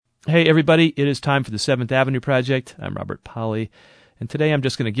Hey, everybody, it is time for the Seventh Avenue Project. I'm Robert Polly, and today I'm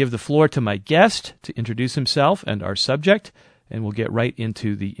just going to give the floor to my guest to introduce himself and our subject, and we'll get right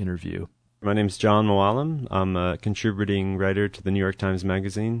into the interview. My name's Jon Mooallem. I'm a contributing writer to the New York Times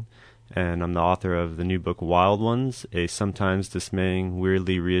Magazine, and I'm the author of the new book Wild Ones, a sometimes dismaying,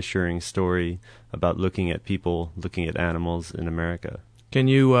 weirdly reassuring story about looking at people, looking at animals in America. Can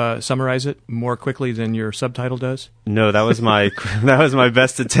you summarize it more quickly than your subtitle does? No, that was my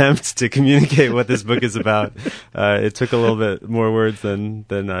best attempt to communicate what this book is about. It took a little bit more words than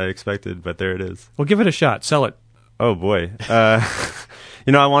I expected, but there it is. Well, give it a shot. Sell it. Oh boy. I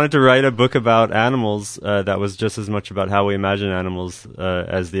wanted to write a book about animals that was just as much about how we imagine animals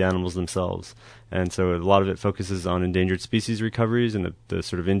as the animals themselves. And so a lot of it focuses on endangered species recoveries and the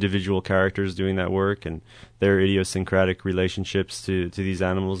sort of individual characters doing that work and their idiosyncratic relationships to these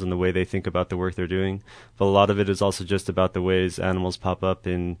animals and the way they think about the work they're doing. But a lot of it is also just about the ways animals pop up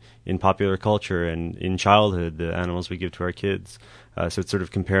in popular culture and in childhood, the animals we give to our kids. So it's sort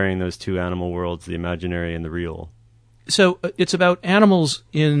of comparing those two animal worlds, the imaginary and the real. So it's about animals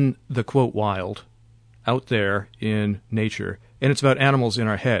in the, quote, wild, out there in nature, and it's about animals in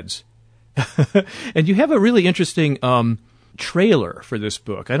our heads. And you have a really interesting trailer for this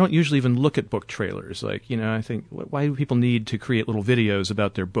book. I don't usually even look at book trailers. I think, why do people need to create little videos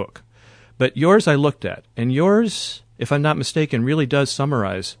about their book? But yours I looked at, and yours, if I'm not mistaken, really does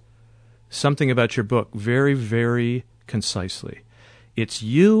summarize something about your book very, very concisely. It's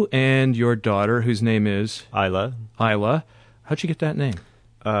you and your daughter, whose name is? Isla. How'd you get that name?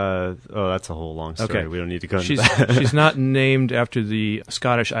 That's a whole long story. Okay. We don't need to go into that. She's not named after the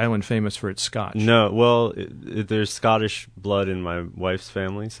Scottish island famous for its scotch. No, well, there's Scottish blood in my wife's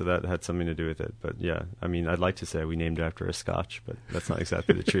family, so that had something to do with it. But yeah, I mean, I'd like to say we named after a scotch, but that's not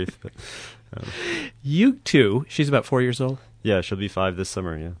exactly the truth. But You two, she's about 4 years old? Yeah, she'll be 5 this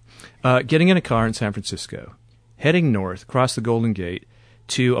summer, yeah. Getting in a car in San Francisco, heading north, across the Golden Gate,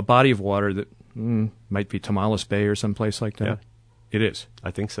 to a body of water that might be Tamales Bay or someplace like that. Yeah. It is.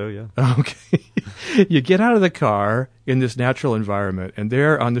 I think so, yeah. Okay. You get out of the car in this natural environment, and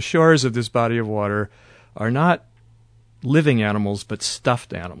there on the shores of this body of water are not living animals, but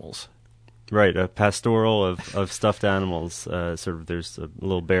stuffed animals. Right, a pastoral of stuffed animals. Sort of, there's a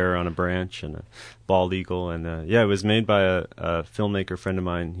little bear on a branch and a bald eagle. And it was made by a filmmaker friend of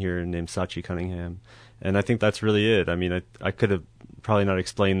mine here named Sachi Cunningham. And I think that's really it. I mean, I could have probably not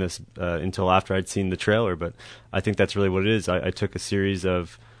explained this until after I'd seen the trailer, but I think that's really what it is. I took a series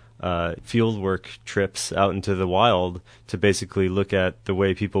of fieldwork trips out into the wild to basically look at the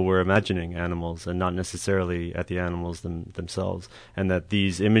way people were imagining animals and not necessarily at the animals themselves. And that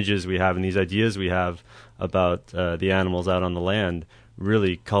these images we have and these ideas we have about the animals out on the land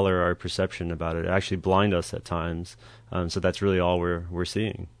really color our perception about it, actually blind us at times. So that's really all we're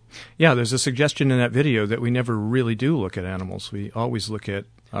seeing. Yeah, there's a suggestion in that video that we never really do look at animals. We always look at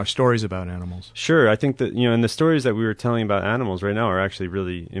our stories about animals. Sure. I think that, and the stories that we were telling about animals right now are actually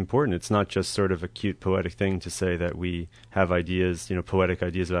really important. It's not just sort of a cute poetic thing to say that we have ideas, poetic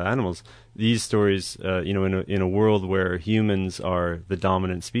ideas about animals. These stories, in a world where humans are the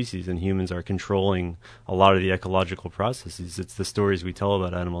dominant species and humans are controlling a lot of the ecological processes, it's the stories we tell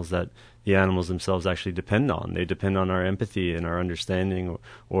about animals that the animals themselves actually depend on. They depend on our empathy and our understanding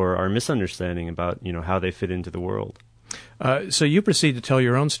or our misunderstanding about, how they fit into the world. So you proceed to tell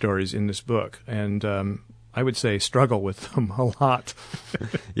your own stories in this book, and I would say struggle with them a lot.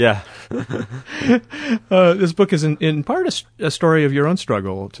 Yeah. This book is in part a story of your own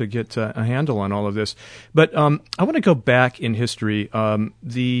struggle to get a handle on all of this. But I want to go back in history.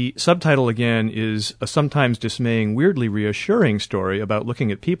 The subtitle, again, is A Sometimes Dismaying, Weirdly Reassuring Story About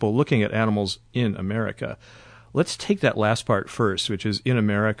Looking at People, Looking at Animals in America. Let's take that last part first, which is in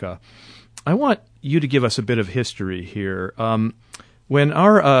America. I want you to give us a bit of history here. When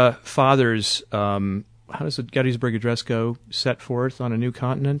our fathers, how does the Gettysburg Address go, set forth on a new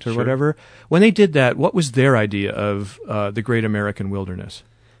continent or whatever, when they did that, what was their idea of the great American wilderness?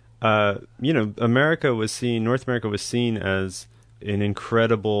 North America was seen as an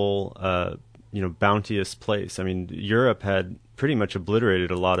incredible, bounteous place. I mean, Europe had pretty much obliterated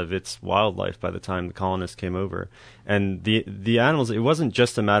a lot of its wildlife by the time the colonists came over. And the animals, it wasn't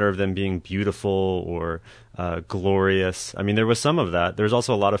just a matter of them being beautiful or glorious. I mean, there was some of that. There was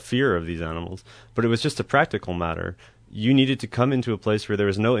also a lot of fear of these animals, but it was just a practical matter. You needed to come into a place where there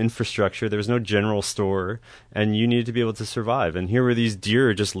was no infrastructure, there was no general store, and you needed to be able to survive. And here were these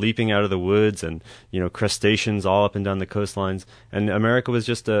deer just leaping out of the woods and, crustaceans all up and down the coastlines. And America was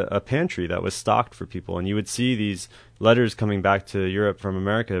just a pantry that was stocked for people. And you would see these letters coming back to Europe from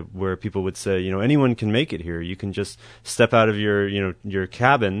America where people would say, anyone can make it here. You can just step out of your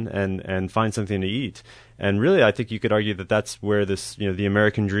cabin and find something to eat. And really, I think you could argue that that's where this, the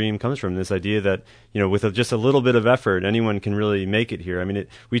American dream comes from, this idea that, with just a little bit of effort, anyone can really make it here. I mean,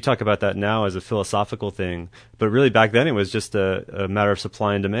 we talk about that now as a philosophical thing, but really back then it was just a matter of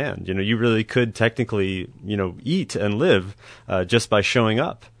supply and demand. You really could technically, eat and live just by showing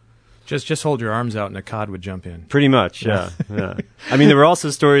up. Just hold your arms out and a cod would jump in. Pretty much, yeah. I mean, there were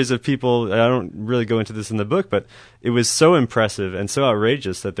also stories of people, I don't really go into this in the book, but it was so impressive and so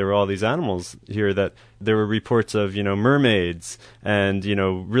outrageous that there were all these animals here that there were reports of, mermaids and,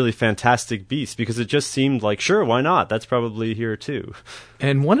 really fantastic beasts, because it just seemed like, sure, why not? That's probably here too.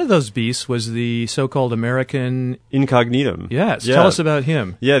 And one of those beasts was the so-called American Incognitum. Yes, yeah. Tell us about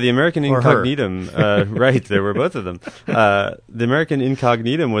him. Yeah, the American Incognitum. Right, there were both of them. The American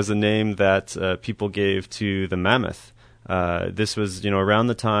Incognitum was a name that people gave to the mammoth. This was, around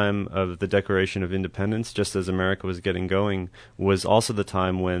the time of the Declaration of Independence, just as America was getting going, was also the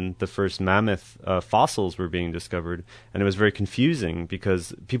time when the first mammoth fossils were being discovered. And it was very confusing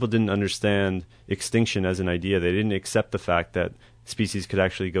because people didn't understand extinction as an idea. They didn't accept the fact that species could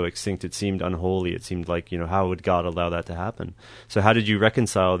actually go extinct. It seemed unholy. It seemed like, how would God allow that to happen? So how did you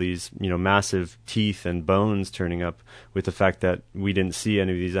reconcile these, massive teeth and bones turning up with the fact that we didn't see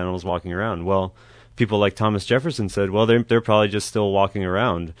any of these animals walking around? Well, people like Thomas Jefferson said, well, they're probably just still walking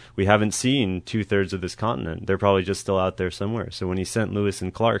around. We haven't seen 2/3 of this continent. They're probably just still out there somewhere. So when he sent Lewis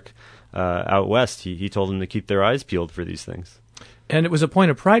and Clark out west, he told them to keep their eyes peeled for these things. And it was a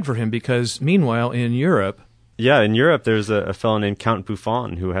point of pride for him because, meanwhile, in Europe... Yeah, in Europe, there's a fellow named Count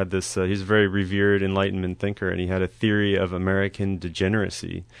Buffon who had this, he's a very revered Enlightenment thinker, and he had a theory of American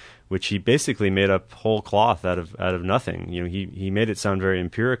degeneracy, which he basically made up whole cloth out of nothing. He made it sound very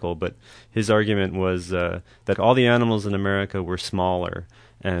empirical, but his argument was that all the animals in America were smaller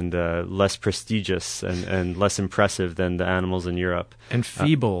and less prestigious and less impressive than the animals in Europe. And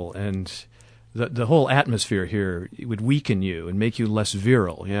feeble, and the whole atmosphere here would weaken you and make you less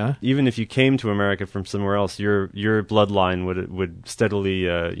virile, yeah? Even if you came to America from somewhere else, your bloodline would steadily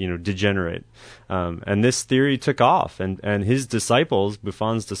degenerate. And this theory took off, and his disciples,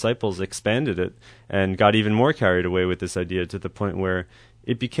 Buffon's disciples, expanded it and got even more carried away with this idea to the point where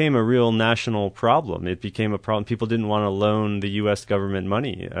it became a real national problem. It became a problem. People didn't want to loan the U.S. government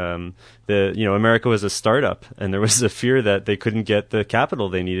money. America was a startup, and there was a fear that they couldn't get the capital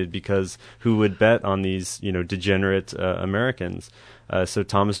they needed because who would bet on these, degenerate Americans? So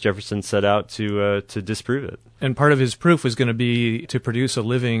Thomas Jefferson set out to disprove it. And part of his proof was going to be to produce a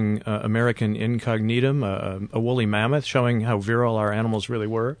living American incognitum, a woolly mammoth, showing how virile our animals really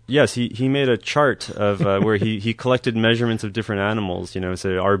were. Yes, he made a chart of where he collected measurements of different animals,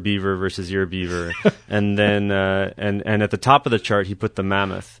 say our beaver versus your beaver, and then and at the top of the chart he put the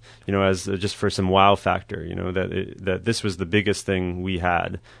mammoth, as just for some wow factor, that this was the biggest thing we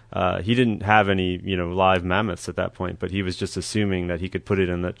had. He didn't have any live mammoths at that point, but he was just assuming that he could put it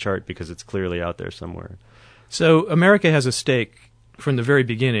in that chart because it's clearly out there somewhere. So America has a stake from the very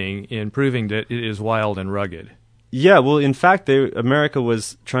beginning in proving that it is wild and rugged. Yeah, well, in fact, America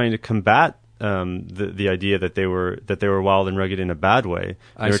was trying to combat the idea that they were wild and rugged in a bad way.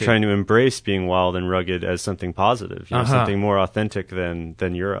 They were trying to embrace being wild and rugged as something positive, something more authentic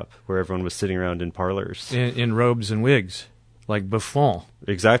than Europe, where everyone was sitting around in parlors. In robes and wigs, like Buffon.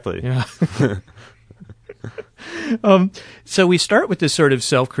 Exactly. Yeah. So we start with this sort of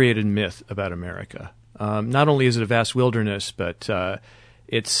self-created myth about America. Not only is it a vast wilderness, but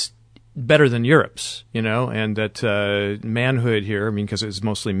it's better than Europe's, and that manhood here, because it's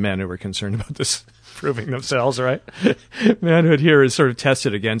mostly men who were concerned about this proving themselves, right? Manhood here is sort of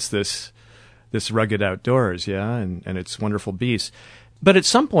tested against this rugged outdoors, yeah, and its wonderful beasts. But at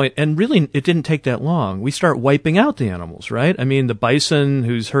some point, and really it didn't take that long, we start wiping out the animals, right? The bison,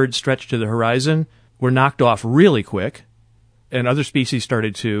 whose herd stretched to the horizon, were knocked off really quick, and other species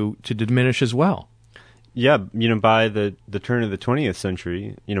started to diminish as well. Yeah, by the turn of the 20th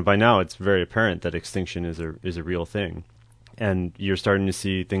century, by now it's very apparent that extinction is a real thing. And you're starting to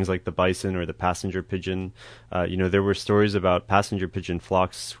see things like the bison or the passenger pigeon. There were stories about passenger pigeon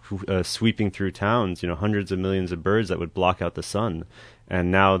flocks sweeping through towns, hundreds of millions of birds that would block out the sun. And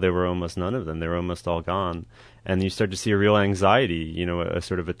now there were almost none of them. They were almost all gone. And you start to see a real anxiety, a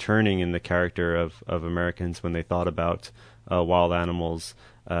sort of a turning in the character of Americans when they thought about wild animals.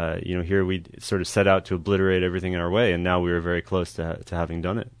 Here we sort of set out to obliterate everything in our way, and now we were very close to having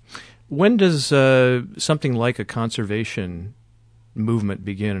done it. When does something like a conservation movement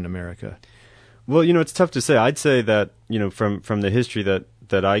begin in America? Well, it's tough to say. I'd say that, from the history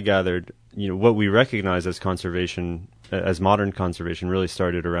that I gathered, what we recognize as conservation, as modern conservation, really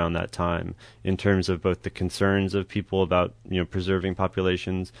started around that time in terms of both the concerns of people about preserving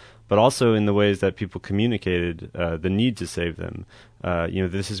populations, but also in the ways that people communicated the need to save them.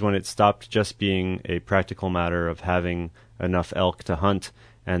 This is when it stopped just being a practical matter of having enough elk to hunt,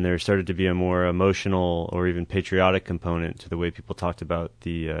 and there started to be a more emotional or even patriotic component to the way people talked about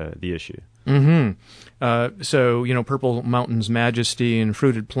the issue. Mm-hmm. So, Purple Mountain's majesty and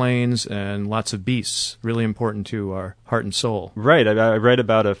fruited plains and lots of beasts, really important to our heart and soul. Right. I read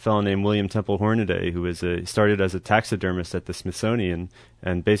about a fellow named William Temple Hornaday who started as a taxidermist at the Smithsonian,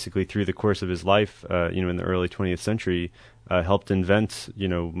 and basically through the course of his life, in the early 20th century, helped invent,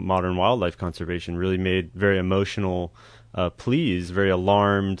 modern wildlife conservation, really made very emotional pleas, very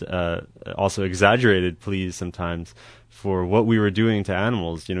alarmed, also exaggerated pleas sometimes for what we were doing to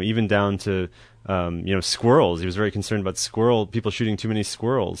animals, even down to, squirrels. He was very concerned about people shooting too many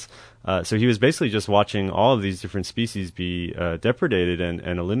squirrels. So he was basically just watching all of these different species be depredated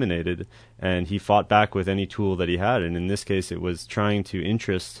and eliminated, and he fought back with any tool that he had. And in this case, it was trying to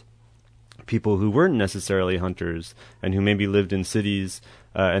interest people who weren't necessarily hunters and who maybe lived in cities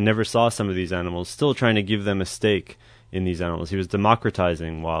and never saw some of these animals, still trying to give them a stake in these animals. He was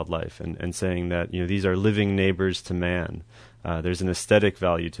democratizing wildlife and saying that these are living neighbors to man. There's an aesthetic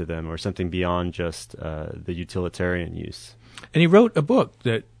value to them, or something beyond just the utilitarian use. And he wrote a book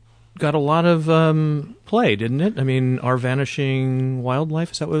that got a lot of play, didn't it? I mean, Our Vanishing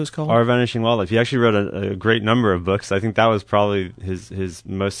Wildlife, is that what it was called? Our Vanishing Wildlife. He actually wrote a great number of books. I think that was probably his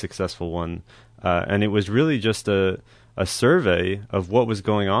most successful one. And it was really just a survey of what was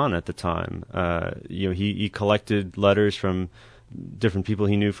going on at the time. He collected letters from different people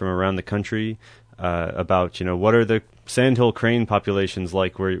he knew from around the country about what are the sandhill crane populations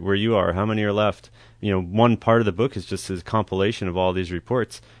like where you are, how many are left. One part of the book is just his compilation of all these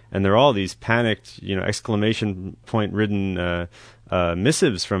reports, and they're all these panicked, exclamation point ridden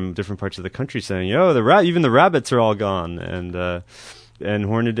missives from different parts of the country saying, even the rabbits are all gone. And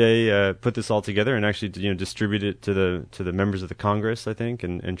Hornaday put this all together and actually distributed it to the members of the Congress, I think,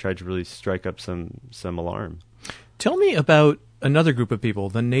 and tried to really strike up some alarm. Tell me about another group of people,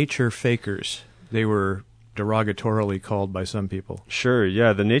 the nature fakers. They were derogatorily called by some people. Sure,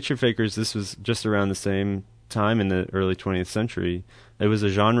 yeah. The nature fakers, this was just around the same time in the early 20th century. It was a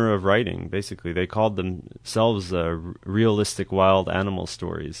genre of writing, basically. They called themselves realistic wild animal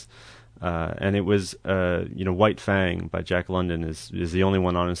stories. And it was, White Fang by Jack London is the only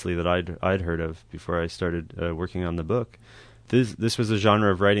one, honestly, that I'd heard of before I started working on the book. This was a genre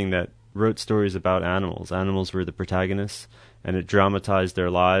of writing that wrote stories about animals. Animals were the protagonists, and it dramatized their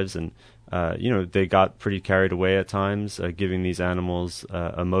lives. And they got pretty carried away at times, giving these animals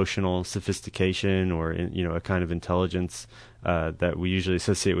emotional sophistication or a kind of intelligence that we usually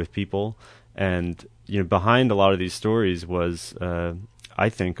associate with people. And behind a lot of these stories was I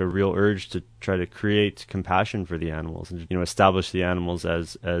think, a real urge to try to create compassion for the animals and establish the animals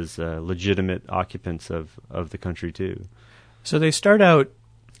as legitimate occupants of the country too. So they start out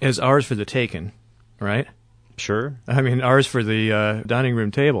as ours for the taking, right? Sure. I mean, ours for the dining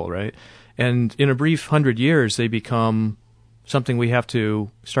room table, right? And in a brief 100 years, they become something we have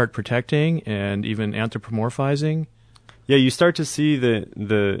to start protecting and even anthropomorphizing. Yeah, you start to see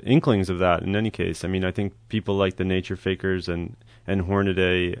the inklings of that in any case. I mean, I think people like the nature fakers and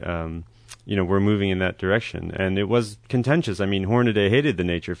Hornaday, were moving in that direction. And it was contentious. I mean, Hornaday hated the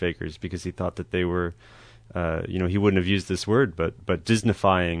nature fakers because he thought that they were, he wouldn't have used this word, but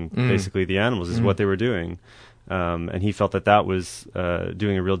Disneyfying basically the animals is what they were doing. And he felt that was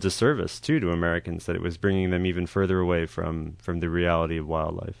doing a real disservice, too, to Americans, that it was bringing them even further away from the reality of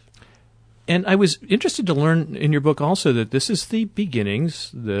wildlife. And I was interested to learn in your book also that this is the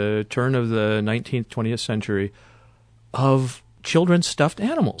beginnings, the turn of the 19th, 20th century, of children's stuffed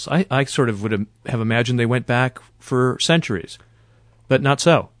animals. I sort of would have imagined they went back for centuries, but not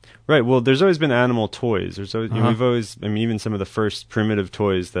so. Right. Well, there's always been animal toys. There's always, we've always, even some of the first primitive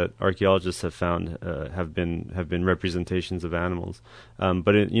toys that archaeologists have found have been representations of animals. But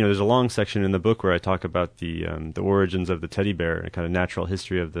there's a long section in the book where I talk about the origins of the teddy bear and a kind of natural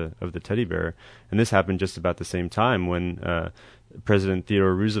history of the teddy bear. And this happened just about the same time when President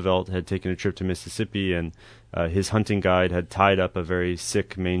Theodore Roosevelt had taken a trip to Mississippi, and his hunting guide had tied up a very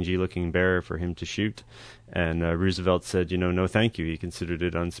sick, mangy-looking bear for him to shoot. And Roosevelt said, no, thank you. He considered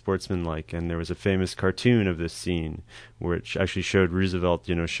it unsportsmanlike. And there was a famous cartoon of this scene, which actually showed Roosevelt,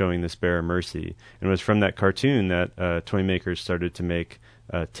 showing this bear mercy. And it was from that cartoon that toy makers started to make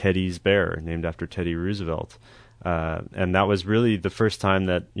Teddy's Bear, named after Teddy Roosevelt. And that was really the first time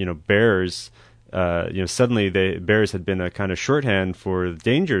that, bears suddenly bears had been a kind of shorthand for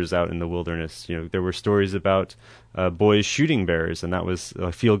dangers out in the wilderness. There were stories about boys shooting bears, and that was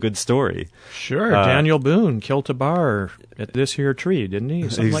a feel-good story. Sure, Daniel Boone killed a bar at this here tree, didn't he?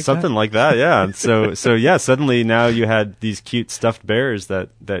 Something like that, yeah. And so yeah, suddenly now you had these cute stuffed bears that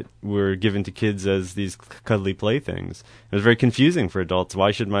were given to kids as these cuddly playthings. It was very confusing for adults.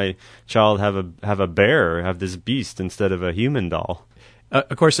 Why should my child have a bear, have this beast, instead of a human doll?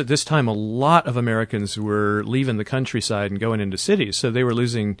 Of course, at this time, a lot of Americans were leaving the countryside and going into cities, so they were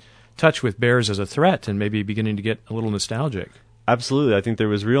losing touch with bears as a threat and maybe beginning to get a little nostalgic. Absolutely. I think there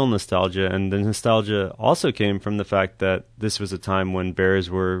was real nostalgia, and the nostalgia also came from the fact that this was a time when bears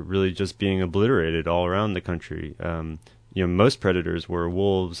were really just being obliterated all around the country. Most predators were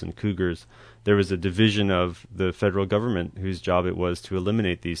wolves and cougars. There was a division of the federal government whose job it was to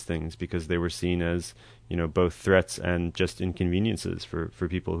eliminate these things because they were seen as both threats and just inconveniences for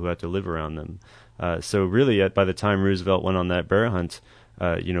people who had to live around them. So really, by the time Roosevelt went on that bear hunt,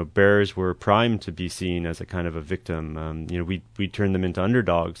 bears were primed to be seen as a kind of a victim. We turned them into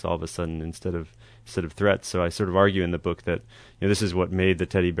underdogs all of a sudden instead of threats. So I sort of argue in the book that this is what made the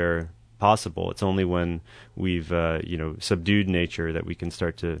teddy bear possible. It's only when we've subdued nature that we can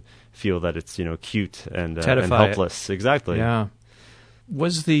start to feel that it's cute and helpless. Exactly. Yeah.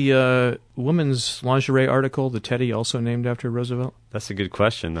 Was the woman's lingerie article, the Teddy, also named after Roosevelt? That's a good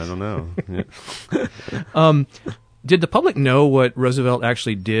question. I don't know. Did the public know what Roosevelt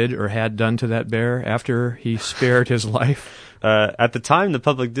actually did or had done to that bear after he spared his life? At the time, the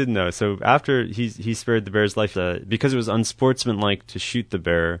public did know. So after he spared the bear's life, because it was unsportsmanlike to shoot the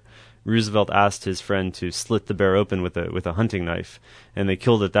bear, Roosevelt asked his friend to slit the bear open with a hunting knife, and they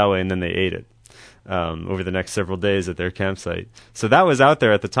killed it that way, and then they ate it over the next several days at their campsite. So that was out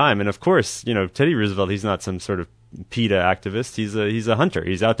there at the time, and of course, Teddy Roosevelt, he's not some sort of PETA activist. He's a hunter.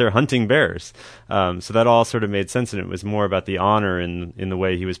 He's out there hunting bears. So that all sort of made sense, and it was more about the honor in the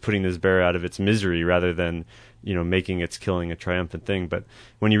way he was putting this bear out of its misery rather than making its killing a triumphant thing. But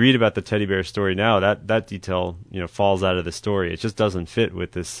when you read about the teddy bear story now, that detail falls out of the story. It just doesn't fit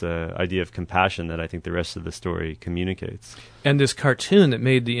with this idea of compassion that I think the rest of the story communicates. And this cartoon that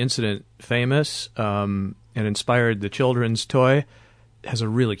made the incident famous and inspired the children's toy has a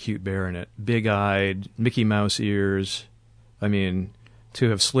really cute bear in it. Big-eyed, Mickey Mouse ears. I mean, to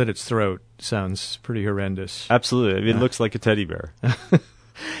have slit its throat sounds pretty horrendous. Absolutely. It looks like a teddy bear.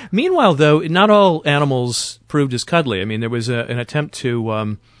 Meanwhile, though, not all animals proved as cuddly. I mean, there was an attempt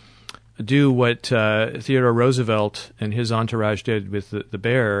to do what Theodore Roosevelt and his entourage did with the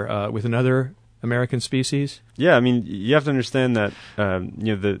bear with another American species. Yeah, I mean, you have to understand that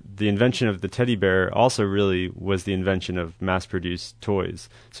the invention of the teddy bear also really was the invention of mass-produced toys.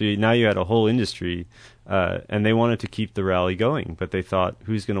 So now you had a whole industry, and they wanted to keep the rally going, but they thought,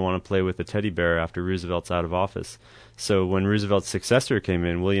 who's going to want to play with the teddy bear after Roosevelt's out of office? So when Roosevelt's successor came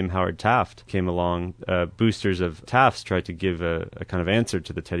in, William Howard Taft came along. Boosters of Taft's tried to give a kind of answer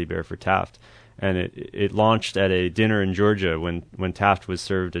to the teddy bear for Taft. And it launched at a dinner in Georgia when Taft was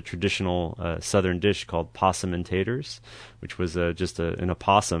served a traditional Southern dish called possum and taters, which was just an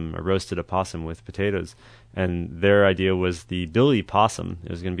opossum, a roasted opossum with potatoes. And their idea was the Billy possum.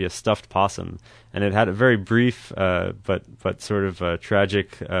 It was going to be a stuffed possum. And it had a very brief but sort of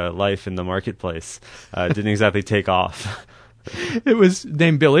tragic life in the marketplace. It didn't exactly take off. It was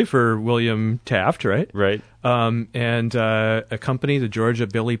named Billy for William Taft, right? Right. And a company, the Georgia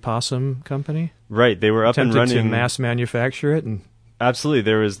Billy Possum Company. Right. They were up and running. Attempted to mass manufacture it. And absolutely.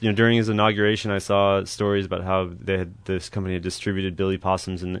 There was, during his inauguration, I saw stories about how this company had distributed Billy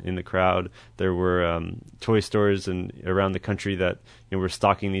possums in the crowd. There were toy stores around the country that were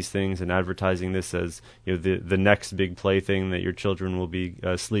stocking these things and advertising this as the next big plaything that your children will be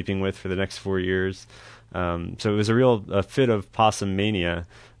sleeping with for the next 4 years. So it was a real fit of possum mania,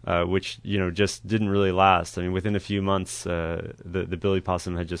 which just didn't really last. I mean, within a few months, the Billy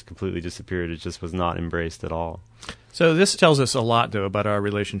possum had just completely disappeared. It just was not embraced at all. So this tells us a lot, though, about our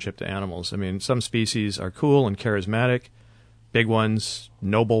relationship to animals. I mean, some species are cool and charismatic, big ones,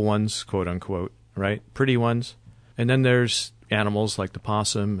 noble ones, quote unquote, right? Pretty ones. And then there's animals like the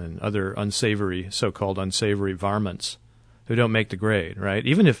possum and other so-called unsavory varmints who don't make the grade, right?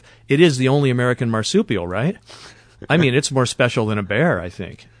 Even if it is the only American marsupial, right? I mean, it's more special than a bear, I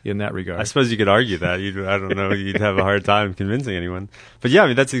think, in that regard. I suppose you could argue that. I don't know. You'd have a hard time convincing anyone. But yeah, I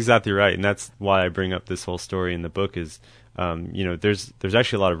mean, that's exactly right. And that's why I bring up this whole story in the book is, there's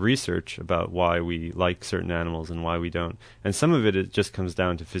actually a lot of research about why we like certain animals and why we don't. And some of it just comes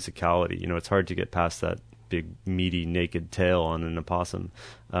down to physicality. It's hard to get past that big, meaty, naked tail on an opossum.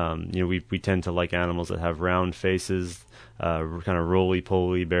 We tend to like animals that have round faces, kind of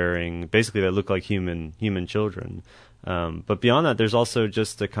roly-poly bearing, basically that look like human children. But beyond that, there's also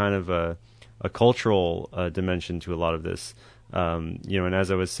just a kind of a cultural dimension to a lot of this. And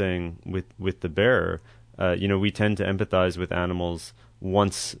as I was saying with the bear, we tend to empathize with animals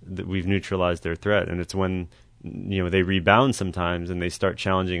once that we've neutralized their threat, and it's when they rebound sometimes and they start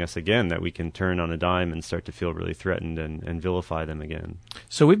challenging us again that we can turn on a dime and start to feel really threatened and vilify them again.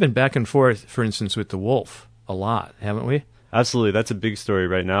 So we've been back and forth, for instance, with the wolf a lot, haven't we? Absolutely. That's a big story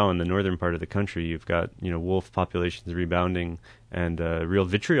right now in the northern part of the country. You've got, wolf populations rebounding and real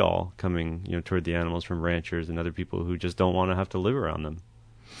vitriol coming, toward the animals from ranchers and other people who just don't want to have to live around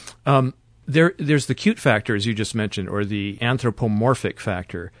them. There's the cute factor, as you just mentioned, or the anthropomorphic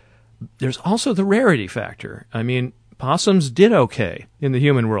factor. There's also the rarity factor. I mean, possums did okay in the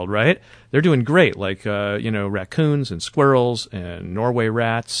human world, right? They're doing great, like, raccoons and squirrels and Norway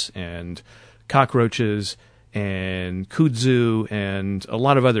rats and cockroaches and kudzu and a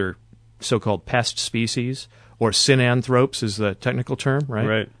lot of other so-called pest species, or synanthropes is the technical term, right?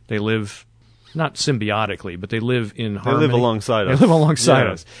 Right. They live not symbiotically, but they live in harmony. They live alongside us. They live alongside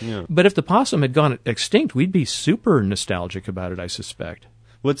us. Yeah. But if the possum had gone extinct, we'd be super nostalgic about it, I suspect.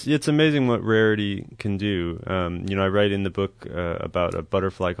 Well, it's amazing what rarity can do. I write in the book about a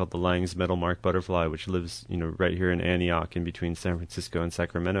butterfly called the Lang's metalmark butterfly, which lives, right here in Antioch, in between San Francisco and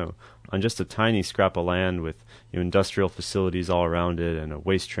Sacramento, on just a tiny scrap of land with industrial facilities all around it and a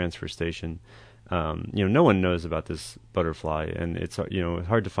waste transfer station. No one knows about this butterfly, and it's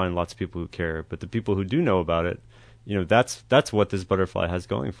hard to find lots of people who care. But the people who do know about it, that's what this butterfly has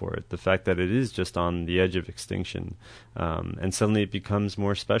going for it. The fact that it is just on the edge of extinction, and suddenly it becomes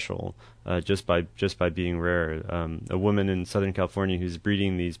more special just by being rare. A woman in Southern California who's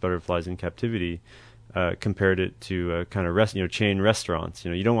breeding these butterflies in captivity compared it to kind of chain restaurants.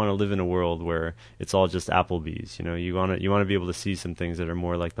 You don't want to live in a world where it's all just Applebee's. You want to be able to see some things that are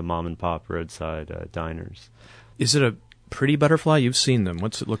more like the mom and pop roadside diners. Is it a pretty butterfly? You've seen them.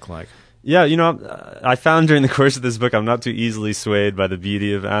 What's it look like? Yeah, I found during the course of this book I'm not too easily swayed by the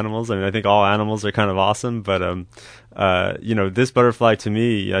beauty of animals. I mean, I think all animals are kind of awesome, but this butterfly to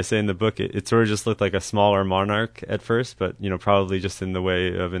me, I say in the book, it sort of just looked like a smaller monarch at first, but probably just in the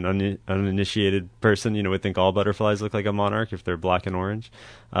way of an uninitiated person, would think all butterflies look like a monarch if they're black and orange.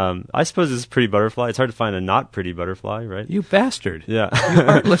 I suppose it's a pretty butterfly. It's hard to find a not pretty butterfly, right? You bastard! Yeah, you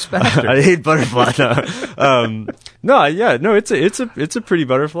heartless bastard! I hate butterflies. It's a pretty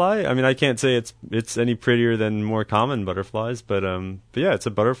butterfly. I mean, I can't say it's any prettier than more common butterflies, but yeah, it's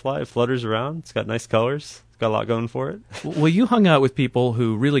a butterfly. It flutters around. It's got nice colors. Got a lot going for it. Well, you hung out with people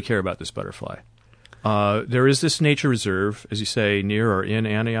who really care about this butterfly. There is this nature reserve, as you say, near or in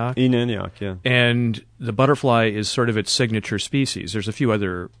Antioch. In Antioch, yeah. And the butterfly is sort of its signature species. There's a few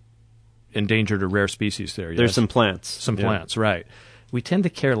other endangered or rare species there. Yes? There's some plants. Some plants, right. We tend to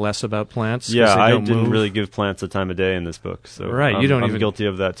care less about plants. Yeah, I didn't really give plants the time of day in this book. So right, I'm guilty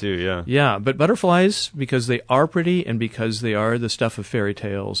of that too, yeah. Yeah, but butterflies, because they are pretty and because they are the stuff of fairy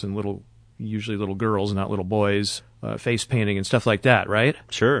tales and usually little girls, not little boys, face painting and stuff like that, right?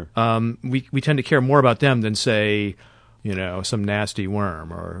 Sure. We tend to care more about them than, say, some nasty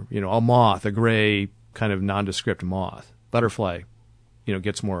worm or, a moth, a gray kind of nondescript moth. Butterfly,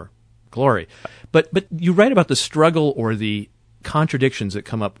 gets more glory. But you write about the struggle or the contradictions that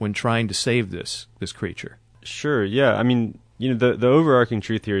come up when trying to save this creature. Sure, yeah. I mean, the overarching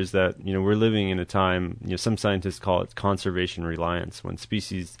truth here is that, we're living in a time, some scientists call it conservation reliance, when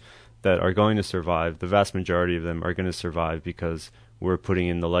species that are going to survive, the vast majority of them are going to survive because we're putting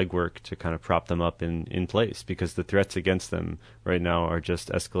in the legwork to kind of prop them up in place, because the threats against them right now are just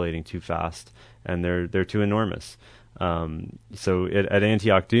escalating too fast and they're too enormous. So at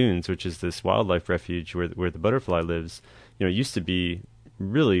Antioch Dunes, which is this wildlife refuge where the butterfly lives, it used to be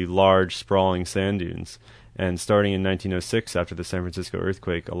really large, sprawling sand dunes. And starting in 1906, after the San Francisco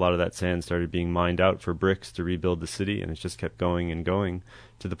earthquake, a lot of that sand started being mined out for bricks to rebuild the city, and it's just kept going and going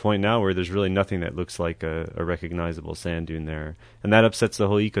to the point now where there's really nothing that looks like a recognizable sand dune there. And that upsets the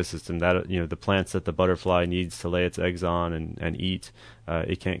whole ecosystem. That the plants that the butterfly needs to lay its eggs on and eat,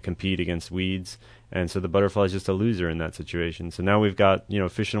 it can't compete against weeds. And so the butterfly is just a loser in that situation. So now we've got,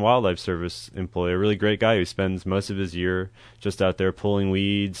 Fish and Wildlife Service employee, a really great guy who spends most of his year just out there pulling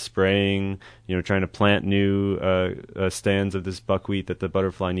weeds, spraying, trying to plant new stands of this buckwheat that the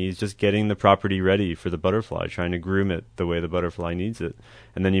butterfly needs, just getting the property ready for the butterfly, trying to groom it the way the butterfly needs it.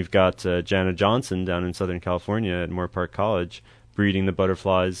 And then you've got Jana Johnson down in Southern California at Moore Park College breeding the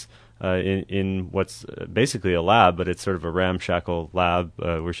butterflies in what's basically a lab, but it's sort of a ramshackle lab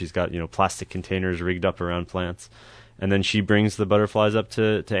where she's got plastic containers rigged up around plants, and then she brings the butterflies up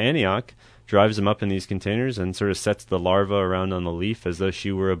to Antioch, drives them up in these containers, and sort of sets the larva around on the leaf as though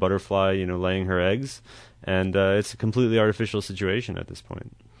she were a butterfly, laying her eggs, and it's a completely artificial situation at this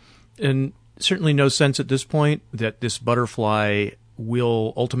point. And certainly no sense at this point that this butterfly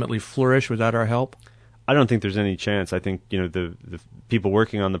will ultimately flourish without our help? I don't think there's any chance. I think the people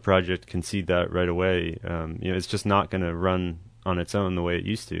working on the project concede that right away. It's just not going to run on its own the way it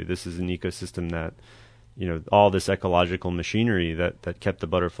used to. This is an ecosystem that all this ecological machinery that kept the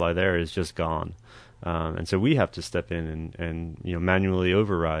butterfly there is just gone, and so we have to step in and manually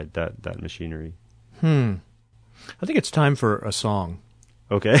override that machinery. I think it's time for a song.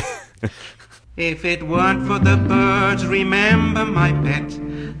 Okay. If it weren't for the birds, remember my pet,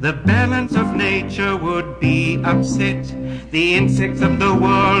 the balance of nature would be upset. The insects of the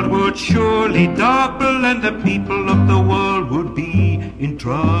world would surely double, and the people of the world would be in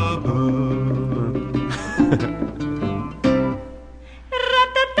trouble.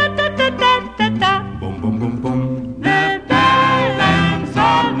 Boom, boom, boom, boom. The balance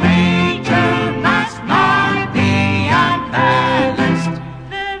of nature must not be unbalanced.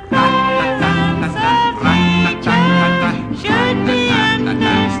 The balance of nature should be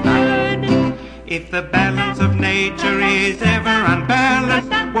understood. If the balance of nature is ever unbalanced,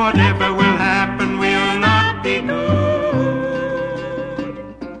 whatever will happen will not be good.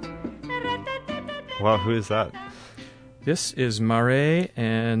 Wow, who is that? This is Mare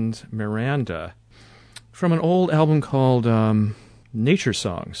and Miranda from an old album called Nature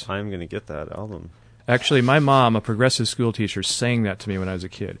Songs. I'm going to get that album. Actually, my mom, a progressive school teacher, sang that to me when I was a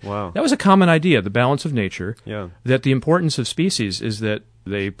kid. Wow. That was a common idea, the balance of nature, Yeah. that the importance of species is that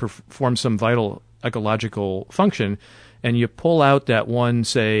they perform some vital ecological function, and you pull out that one,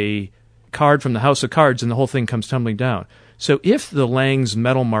 say, card from the house of cards, and the whole thing comes tumbling down. So if the Lang's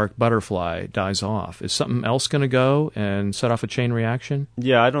metal mark butterfly dies off, is something else going to go and set off a chain reaction?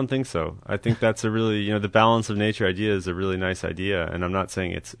 Yeah, I don't think so. I think that's a really, the balance of nature idea is a really nice idea, and I'm not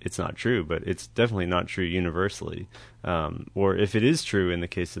saying it's not true, but it's definitely not true universally. Or if it is true in the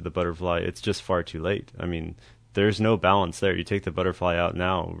case of the butterfly, it's just far too late. I mean, there's no balance there. You take the butterfly out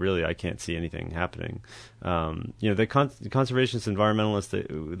now, really, I can't see anything happening. The conservationists,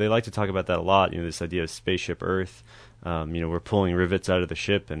 environmentalists, they like to talk about that a lot, this idea of spaceship Earth. We're pulling rivets out of the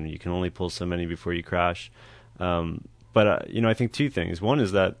ship, and you can only pull so many before you crash. But I think two things. One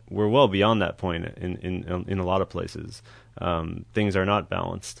is that we're well beyond that point in a lot of places. Things are not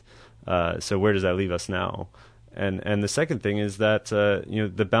balanced. So where does that leave us now? And the second thing is that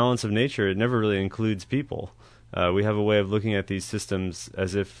the balance of nature, it never really includes people. We have a way of looking at these systems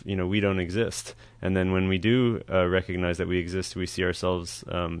as if we don't exist, and then when we do recognize that we exist, we see ourselves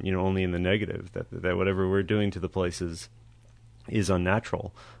only in the negative. That whatever we're doing to the places is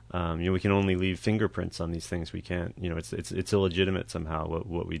unnatural. We can only leave fingerprints on these things. We can't. It's illegitimate somehow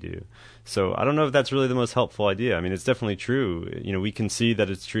what we do. So I don't know if that's really the most helpful idea. I mean, it's definitely true. We can see that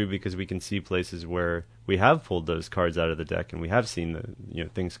it's true because we can see places where we have pulled those cards out of the deck and we have seen the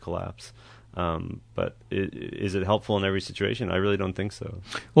things collapse. But is it helpful in every situation? I really don't think so.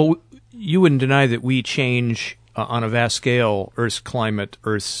 Well, you wouldn't deny that we change on a vast scale Earth's climate,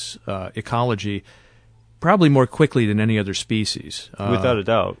 Earth's ecology, probably more quickly than any other species. Without a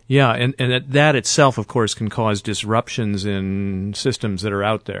doubt. Yeah, and that itself, of course, can cause disruptions in systems that are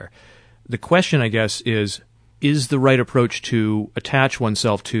out there. The question, I guess, is the right approach to attach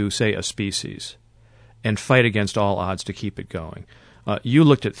oneself to, say, a species and fight against all odds to keep it going? You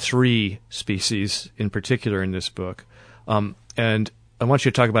looked at 3 species in particular in this book, and I want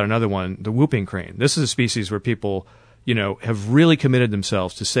you to talk about another one, the whooping crane. This is a species where people, have really committed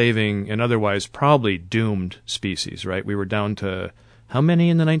themselves to saving an otherwise probably doomed species, right? We were down to how many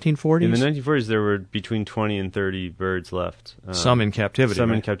in the 1940s? In the 1940s, there were between 20 and 30 birds left. Some in captivity.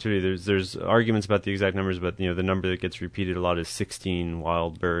 Some right? in captivity. There's arguments about the exact numbers, but the number that gets repeated a lot is 16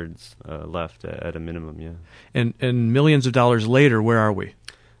 wild birds left at a minimum. Yeah. And millions of dollars later, where are we?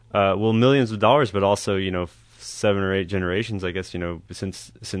 Well, millions of dollars, but also 7 or 8 generations. I guess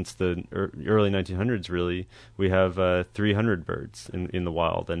since the early 1900s, really, we have 300 birds in the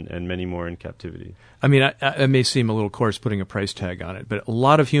wild and many more in captivity. I mean, it may seem a little coarse putting a price tag on it, but a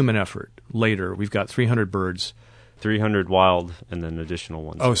lot of human effort later. We've got 300 birds. 300 wild and then additional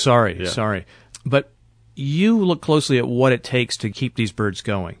ones. Oh, sorry. But you look closely at what it takes to keep these birds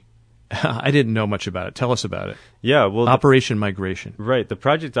going. I didn't know much about it. Tell us about it. Yeah, well, Operation Migration. Right. The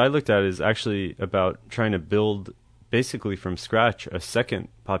project I looked at is actually about trying to build basically from scratch a second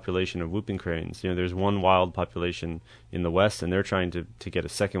population of whooping cranes. There's one wild population in the west, and they're trying to get a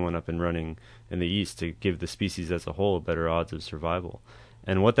second one up and running in the east to give the species as a whole better odds of survival.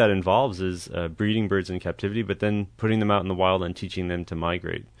 And what that involves is breeding birds in captivity, but then putting them out in the wild and teaching them to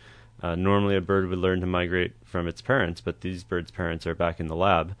migrate. Normally a bird would learn to migrate from its parents, but these birds' parents are back in the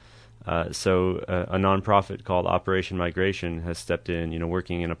lab. So a nonprofit called Operation Migration has stepped in,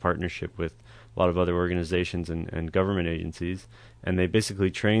 working in a partnership with a lot of other organizations and government agencies, and they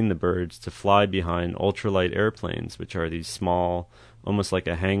basically train the birds to fly behind ultralight airplanes, which are these small, almost like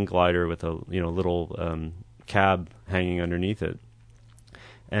a hang glider with a little cab hanging underneath it.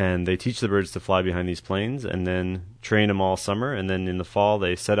 And they teach the birds to fly behind these planes and then train them all summer, and then in the fall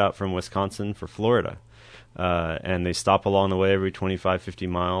they set out from Wisconsin for Florida. And they stop along the way every 25, 50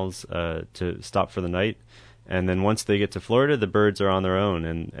 miles to stop for the night. And then once they get to Florida, the birds are on their own.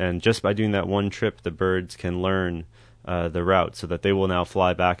 And just by doing that one trip, the birds can learn the route so that they will now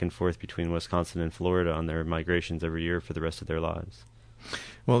fly back and forth between Wisconsin and Florida on their migrations every year for the rest of their lives.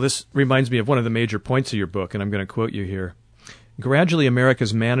 Well, this reminds me of one of the major points of your book, and I'm going to quote you here. Gradually,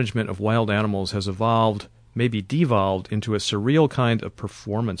 America's management of wild animals has evolved, maybe devolved, into a surreal kind of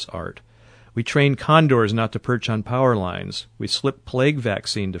performance art. We train condors not to perch on power lines. We slip plague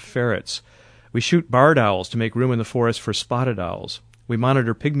vaccine to ferrets. We shoot barred owls to make room in the forest for spotted owls. We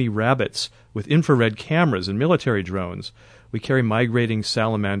monitor pygmy rabbits with infrared cameras and military drones. We carry migrating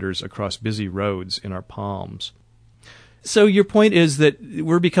salamanders across busy roads in our palms. So your point is that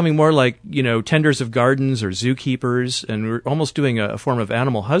we're becoming more like, tenders of gardens or zookeepers, and we're almost doing a form of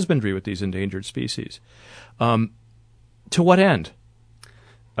animal husbandry with these endangered species. To what end?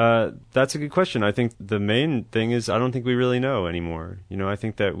 That's a good question. I think the main thing is I don't think we really know anymore. I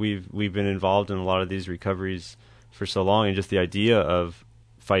think that we've been involved in a lot of these recoveries for so long, and just the idea of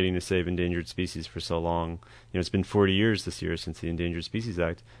fighting to save endangered species for so long. It's been 40 years this year since the Endangered Species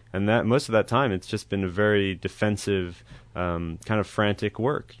Act, and that most of that time it's just been a very defensive, kind of frantic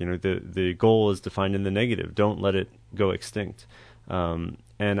work. The goal is defined in the negative. Don't let it go extinct. And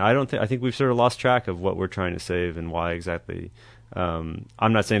I think we've sort of lost track of what we're trying to save and why exactly. I'm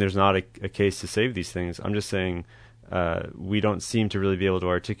not saying there's not a case to save these things. I'm just saying we don't seem to really be able to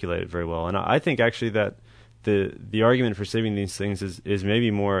articulate it very well. And I think actually that the argument for saving these things is maybe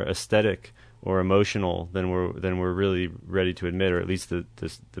more aesthetic or emotional than we're really ready to admit, or at least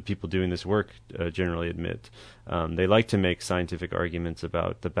the people doing this work generally admit. They like to make scientific arguments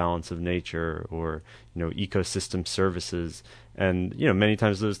about the balance of nature or ecosystem services, and many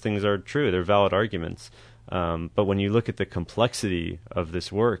times those things are true. They're valid arguments. But when you look at the complexity of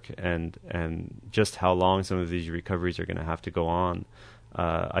this work and just how long some of these recoveries are going to have to go on,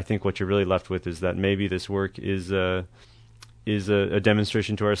 I think what you're really left with is that maybe this work is a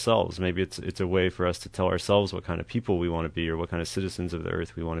demonstration to ourselves. Maybe it's a way for us to tell ourselves what kind of people we want to be or what kind of citizens of the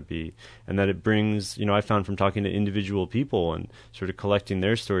earth we want to be. And that it brings, I found from talking to individual people and sort of collecting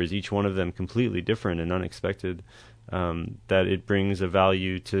their stories, each one of them completely different and unexpected, that it brings a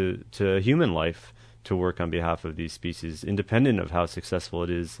value to human life to work on behalf of these species, independent of how successful it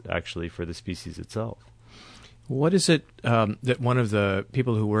is actually for the species itself. What is it that one of the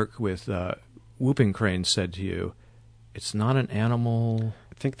people who work with whooping cranes said to you? It's not an animal.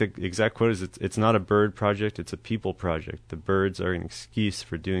 I think the exact quote is, it's not a bird project, it's a people project. The birds are an excuse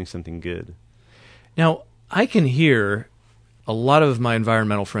for doing something good. Now, I can hear a lot of my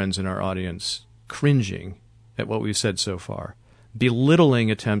environmental friends in our audience cringing at what we've said so far, belittling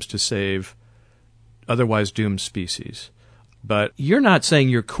attempts to save otherwise doomed species. But you're not saying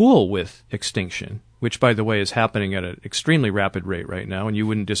you're cool with extinction, which, by the way, is happening at an extremely rapid rate right now, and you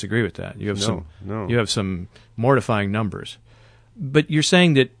wouldn't disagree with that. You have some mortifying numbers. But you're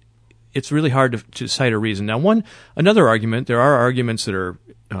saying that it's really hard to cite a reason. Now, another argument, there are arguments that are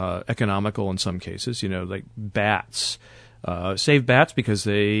economical in some cases, like bats. Save bats because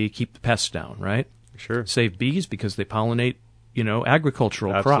they keep the pests down, right? Sure. Save bees because they pollinate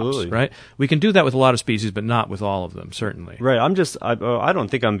agricultural Absolutely. crops, right? We can do that with a lot of species, but not with all of them, certainly. Right. I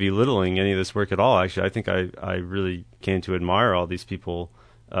don't think I'm belittling any of this work at all, actually. I think I really came to admire all these people,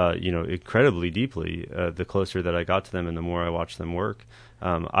 incredibly deeply, the closer that I got to them and the more I watched them work.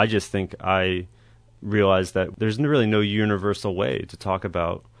 I just think I realized that there's really no universal way to talk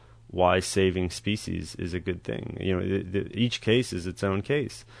about why saving species is a good thing. Each case is its own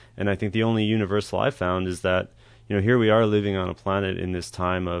case. And I think the only universal I found is that here we are living on a planet in this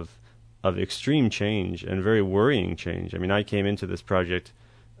time of extreme change and very worrying change. I mean, I came into this project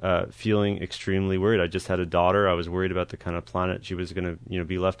feeling extremely worried. I just had a daughter. I was worried about the kind of planet she was going to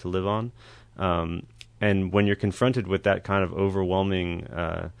be left to live on. And when you're confronted with that kind of overwhelming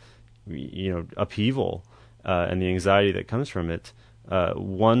upheaval, and the anxiety that comes from it,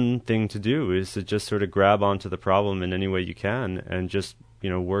 one thing to do is to just sort of grab onto the problem in any way you can and just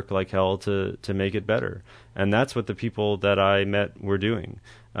work like hell to make it better. And that's what the people that I met were doing.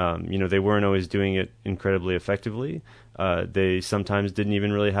 They weren't always doing it incredibly effectively. They sometimes didn't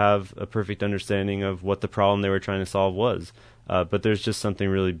even really have a perfect understanding of what the problem they were trying to solve was. But there's just something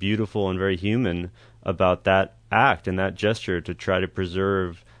really beautiful and very human about that act and that gesture to try to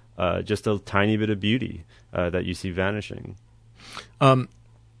preserve just a tiny bit of beauty that you see vanishing.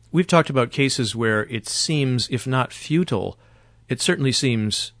 We've talked about cases where it seems, if not futile, it certainly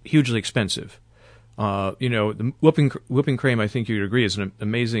seems hugely expensive. The whooping crane, I think you'd agree, is an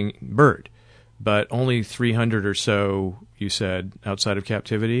amazing bird, but only 300 or so, you said, outside of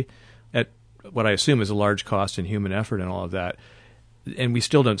captivity, at what I assume is a large cost in human effort and all of that. And we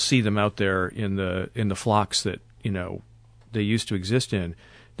still don't see them out there in the flocks that they used to exist in.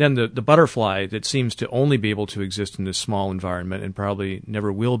 Then the butterfly that seems to only be able to exist in this small environment and probably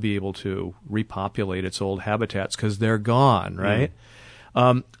never will be able to repopulate its old habitats because they're gone, right?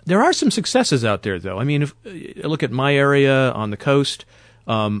 There are some successes out there, though. I mean, if I look at my area on the coast,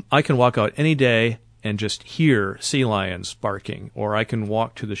 I can walk out any day and just hear sea lions barking, or I can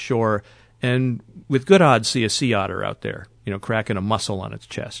walk to the shore and with good odds see a sea otter out there, cracking a mussel on its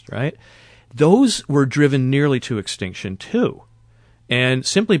chest, right? Those were driven nearly to extinction, too. And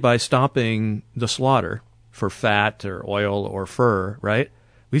simply by stopping the slaughter for fat or oil or fur, right,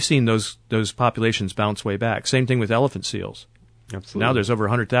 we've seen those populations bounce way back. Same thing with elephant seals. Absolutely. Now there's over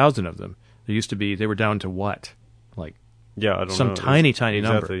 100,000 of them. There used to be, they were down to what? I don't know. Some tiny exactly.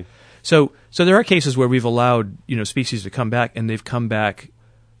 number. So there are cases where we've allowed, species to come back, and they've come back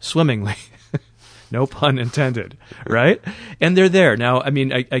swimmingly. No pun intended, right? And they're there. Now, I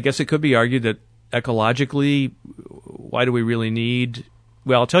mean, I guess it could be argued that ecologically, why do we really need...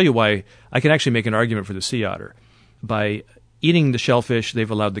 Well, I'll tell you why. I can actually make an argument for the sea otter. By eating the shellfish,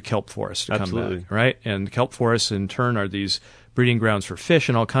 they've allowed the kelp forest to come back, right? And the kelp forests, in turn, are these breeding grounds for fish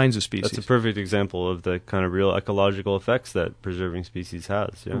and all kinds of species. That's a perfect example of the kind of real ecological effects that preserving species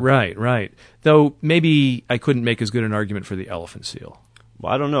has. Yeah. Right. Though maybe I couldn't make as good an argument for the elephant seal.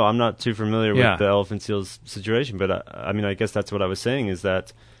 Well, I don't know. I'm not too familiar with the elephant seal's situation, but I guess that's what I was saying, is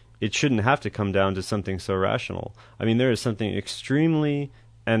that it shouldn't have to come down to something so rational. I mean, there is something extremely,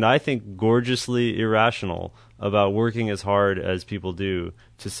 and I think gorgeously irrational about working as hard as people do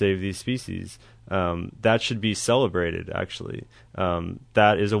to save these species. That should be celebrated, actually.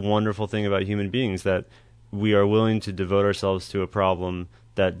 That is a wonderful thing about human beings, that we are willing to devote ourselves to a problem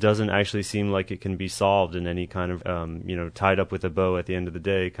that doesn't actually seem like it can be solved in any kind of, tied up with a bow at the end of the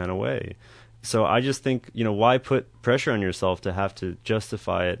day kind of way. So I just think, why put pressure on yourself to have to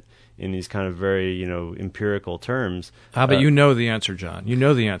justify it in these kind of very, empirical terms? But you know the answer, John. You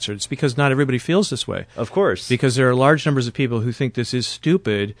know the answer. It's because not everybody feels this way. Of course. Because there are large numbers of people who think this is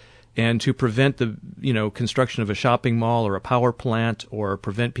stupid, and to prevent the, construction of a shopping mall or a power plant, or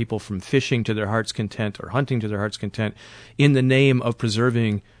prevent people from fishing to their heart's content or hunting to their heart's content in the name of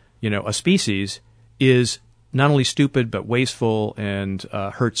preserving, a species, is not only stupid but wasteful and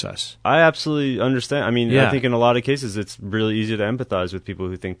hurts us. I absolutely understand. I mean, I think in a lot of cases it's really easy to empathize with people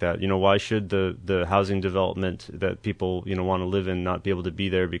who think that, why should the housing development that people, want to live in not be able to be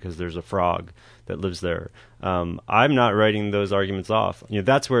there because there's a frog that lives there? I'm not writing those arguments off.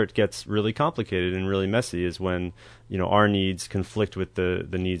 That's where it gets really complicated and really messy, is when, our needs conflict with the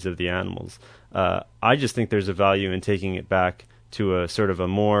needs of the animals. I just think there's a value in taking it back to a sort of a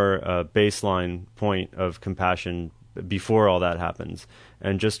more baseline point of compassion before all that happens,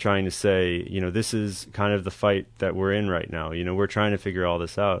 and just trying to say, this is kind of the fight that we're in right now. We're trying to figure all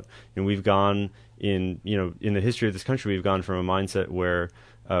this out, and we've gone in the history of this country, we've gone from a mindset where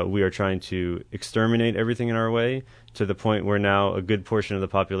we are trying to exterminate everything in our way to the point where now a good portion of the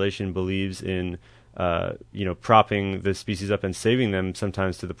population believes in propping the species up and saving them,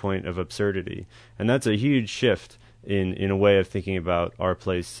 sometimes to the point of absurdity. And that's a huge shift in a way of thinking about our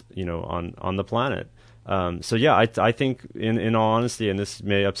place, on the planet. I think in all honesty, and this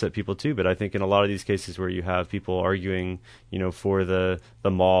may upset people too, but I think in a lot of these cases where you have people arguing, for the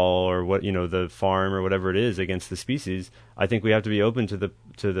mall or what, the farm or whatever it is against the species, I think we have to be open to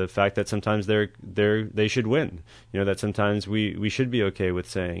the fact that sometimes they should win. That sometimes we should be okay with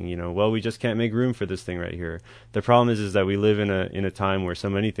saying, well, we just can't make room for this thing right here. The problem is that we live in a time where so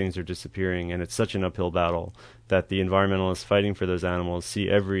many things are disappearing, and it's such an uphill battle that the environmentalists fighting for those animals see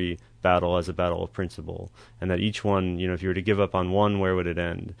every battle as a battle of principle, and that each one, if you were to give up on one, where would it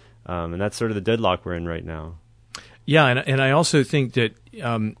end? And that's sort of the deadlock we're in right now. Yeah, and I also think that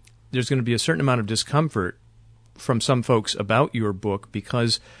there's going to be a certain amount of discomfort from some folks about your book,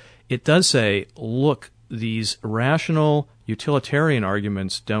 because it does say, look, these rational utilitarian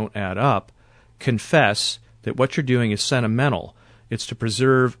arguments don't add up, confess that what you're doing is sentimental. It's to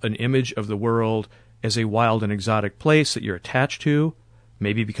preserve an image of the world as a wild and exotic place that you're attached to,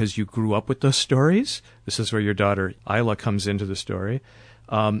 maybe because you grew up with those stories. This is where your daughter Isla comes into the story.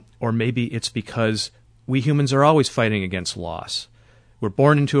 Or maybe it's because we humans are always fighting against loss. We're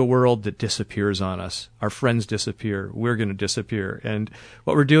born into a world that disappears on us. Our friends disappear. We're going to disappear. And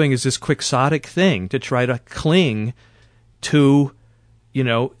what we're doing is this quixotic thing to try to cling to,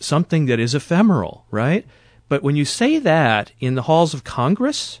 something that is ephemeral, right? But when you say that in the halls of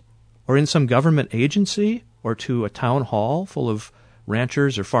Congress or in some government agency or to a town hall full of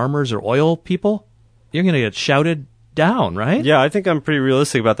ranchers or farmers or oil people, you're going to get shouted down, right? Yeah, I think I'm pretty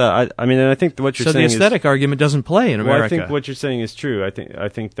realistic about that. I mean, and I think what you're saying is... So the aesthetic argument doesn't play in America. Well, I think what you're saying is true. I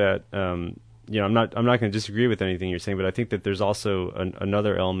think that, I'm not going to disagree with anything you're saying, but I think that there's also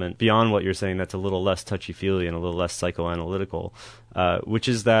another element beyond what you're saying that's a little less touchy-feely and a little less psychoanalytical, which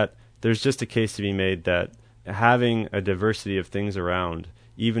is that there's just a case to be made that having a diversity of things around,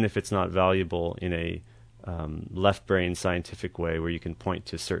 even if it's not valuable in a left-brain scientific way where you can point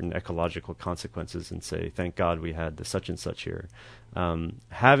to certain ecological consequences and say, thank God we had the such and such here.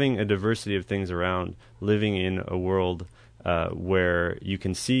 Having a diversity of things around, living in a world where you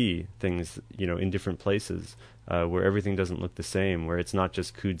can see things, in different places, where everything doesn't look the same, where it's not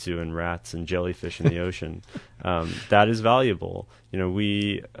just kudzu and rats and jellyfish in the ocean, that is valuable.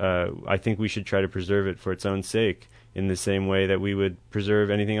 I think we should try to preserve it for its own sake, in the same way that we would preserve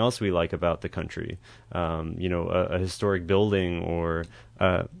anything else we like about the country, a historic building, or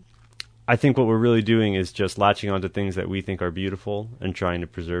I think what we're really doing is just latching onto things that we think are beautiful and trying to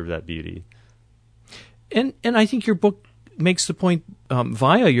preserve that beauty. And I think your book makes the point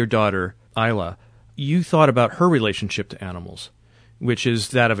via your daughter, Isla. You thought about her relationship to animals, which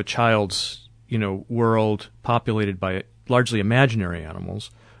is that of a child's, world populated by largely imaginary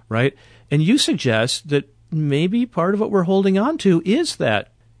animals, right? And you suggest that maybe part of what we're holding on to is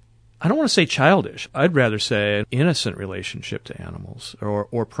that, I don't want to say childish, I'd rather say an innocent relationship to animals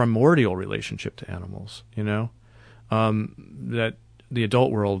or primordial relationship to animals, that the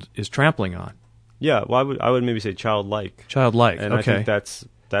adult world is trampling on. Yeah, well, I would maybe say childlike. Childlike, and okay. I think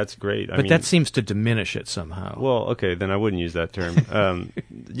that's great. But that seems to diminish it somehow. Well, okay, then I wouldn't use that term.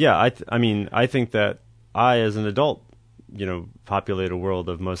 Yeah, I think that I, as an adult, populate a world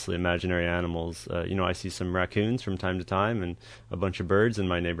of mostly imaginary animals. I see some raccoons from time to time and a bunch of birds in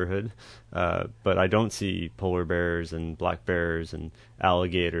my neighborhood, but I don't see polar bears and black bears and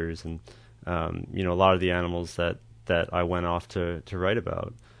alligators and a lot of the animals that I went off to write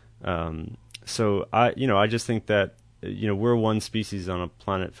about. So I just think that we're one species on a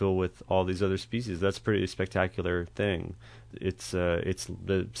planet filled with all these other species. That's a pretty spectacular thing. It's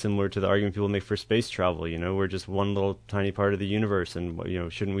similar to the argument people make for space travel. We're just one little tiny part of the universe, and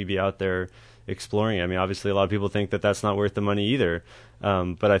shouldn't we be out there exploring? I mean, obviously, a lot of people think that that's not worth the money either.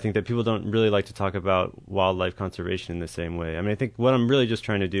 But I think that people don't really like to talk about wildlife conservation in the same way. I mean, I think what I'm really just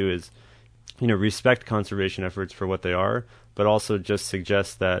trying to do is, respect conservation efforts for what they are, but also just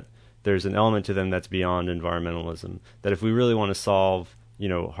suggest that there's an element to them that's beyond environmentalism. That if we really want to solve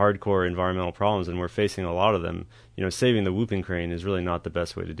hardcore environmental problems, and we're facing a lot of them, saving the whooping crane is really not the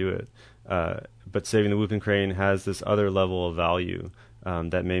best way to do it. But saving the whooping crane has this other level of value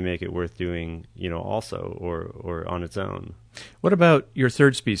that may make it worth doing, also, or on its own. What about your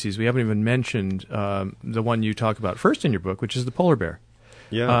third species? We haven't even mentioned the one you talk about first in your book, which is the polar bear.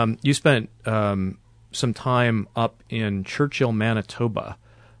 Yeah. You spent some time up in Churchill, Manitoba,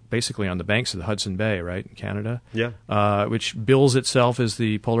 basically on the banks of the Hudson Bay, right, in Canada? Yeah. Which bills itself as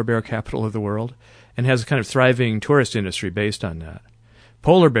the polar bear capital of the world and has a kind of thriving tourist industry based on that.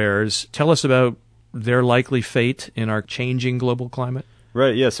 Polar bears, tell us about their likely fate in our changing global climate.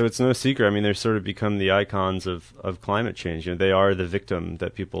 Right, yeah, so it's no secret. I mean, they've sort of become the icons of climate change. They are the victim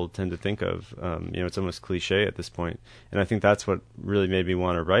that people tend to think of. It's almost cliche at this point. And I think that's what really made me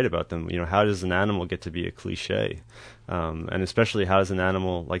want to write about them. How does an animal get to be a cliche? And especially, how does an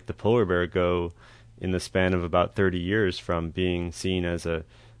animal like the polar bear go in the span of about 30 years from being seen as a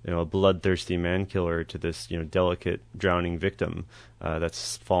bloodthirsty man killer to this, delicate drowning victim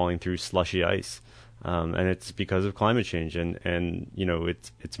that's falling through slushy ice? And it's because of climate change, and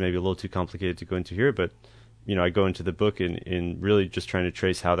it's maybe a little too complicated to go into here, but I go into the book in really just trying to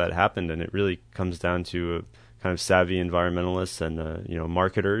trace how that happened, and it really comes down to a kind of savvy environmentalists and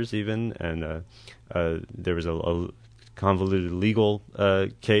marketers even, and there was a convoluted legal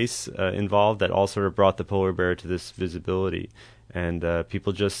case involved that all sort of brought the polar bear to this visibility. and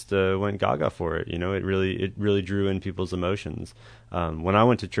people just went gaga for it. It really drew in people's emotions. When I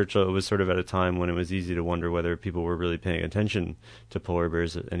went to Churchill, it was sort of at a time when it was easy to wonder whether people were really paying attention to polar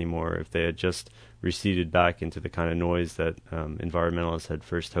bears anymore, if they had just receded back into the kind of noise that environmentalists had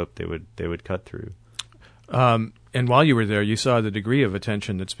first hoped they would cut through. And while you were there, you saw the degree of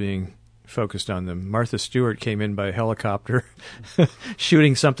attention that's being focused on them. Martha Stewart came in by helicopter,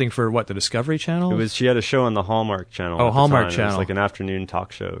 shooting something for the Discovery Channel? She had a show on the Hallmark Channel. Oh, Hallmark Channel. It was like an afternoon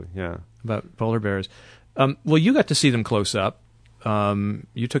talk show, yeah. About polar bears. Well, you got to see them close up.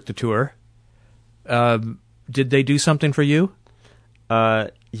 You took the tour. Did they do something for you?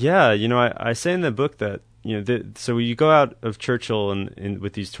 Yeah, I say in the book that, so you go out of Churchill and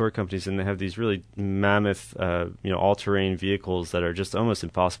with these tour companies, and they have these really mammoth, all-terrain vehicles that are just almost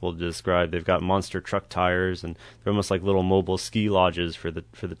impossible to describe. They've got monster truck tires, and they're almost like little mobile ski lodges for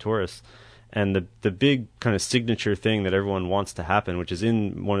the tourists. And the big kind of signature thing that everyone wants to happen, which is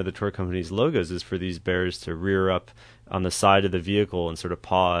in one of the tour company's logos, is for these bears to rear up on the side of the vehicle and sort of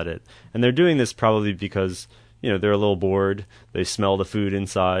paw at it. And they're doing this probably because they're a little bored. They smell the food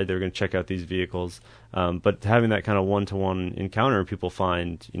inside. They're going to check out these vehicles. But having that kind of one-to-one encounter, people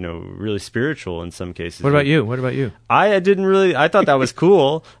find, really spiritual in some cases. What about you? I thought that was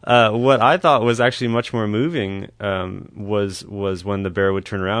cool. What I thought was actually much more moving was when the bear would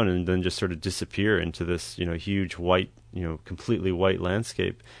turn around and then just sort of disappear into this, huge white, completely white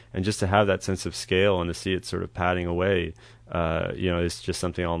landscape. And just to have that sense of scale and to see it sort of padding away, is just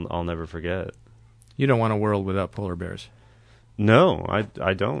something I'll never forget. You don't want a world without polar bears. No,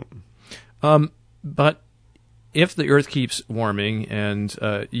 I don't. But if the Earth keeps warming, and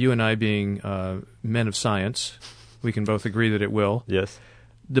you and I being men of science, we can both agree that it will. Yes.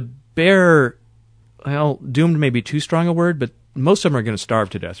 The bear, doomed may be too strong a word, but most of them are going to starve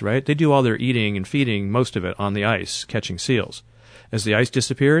to death, right? They do all their eating and feeding, most of it, on the ice, catching seals. As the ice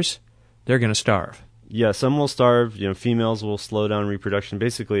disappears, they're going to starve. Yeah, some will starve. Females will slow down reproduction.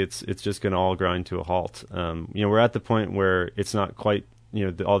 Basically, it's just going to all grind to a halt. We're at the point where it's not quite.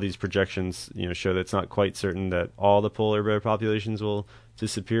 All these projections, show that it's not quite certain that all the polar bear populations will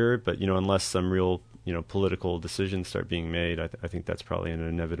disappear. But unless some real, political decisions start being made, I think that's probably an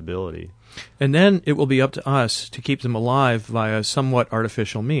inevitability. And then it will be up to us to keep them alive via somewhat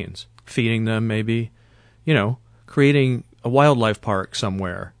artificial means, feeding them, maybe, creating a wildlife park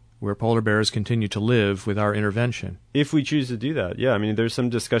somewhere where polar bears continue to live with our intervention. If we choose to do that, yeah. I mean, there's some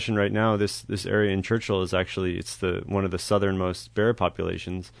discussion right now. This area in Churchill is actually, one of the southernmost bear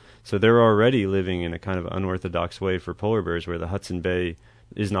populations. So they're already living in a kind of unorthodox way for polar bears, where the Hudson Bay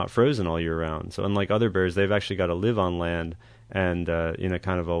is not frozen all year round. So unlike other bears, they've actually got to live on land and in a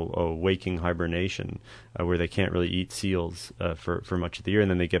kind of a waking hibernation where they can't really eat seals for much of the year, and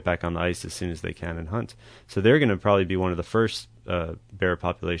then they get back on the ice as soon as they can and hunt. So they're going to probably be one of the first bear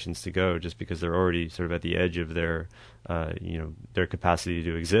populations to go, just because they're already sort of at the edge of their capacity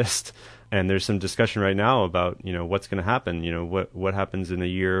to exist. And there's some discussion right now about what's going to happen. What happens in a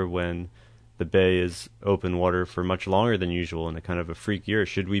year when the bay is open water for much longer than usual in a kind of a freak year?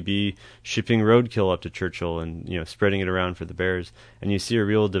 Should we be shipping roadkill up to Churchill and spreading it around for the bears? And you see a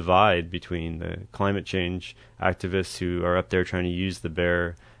real divide between the climate change activists who are up there trying to use the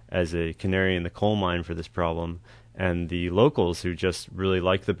bear as a canary in the coal mine for this problem, and the locals who just really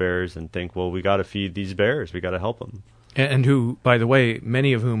like the bears and think, well, we got to feed these bears, we got to help them. And who, by the way,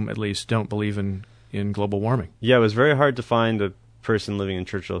 many of whom at least don't believe in global warming. Yeah, it was very hard to find a person living in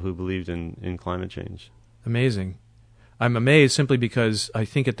Churchill who believed in climate change. Amazing. I'm amazed simply because I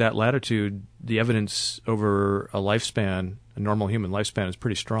think at that latitude, the evidence over a lifespan, a normal human lifespan, is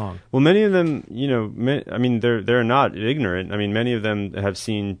pretty strong. Well, many of them, they're not ignorant. I mean, many of them have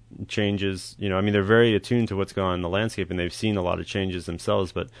seen changes. They're very attuned to what's going on in the landscape, and they've seen a lot of changes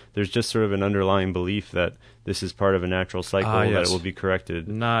themselves. But there's just sort of an underlying belief that this is part of a natural cycle, that it will be corrected.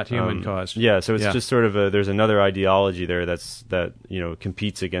 Not human caused. Yeah, so it's just sort of there's another ideology there that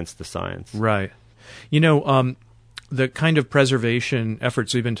competes against the science. Right. The kind of preservation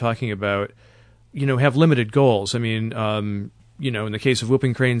efforts we've been talking about, have limited goals. I mean, in the case of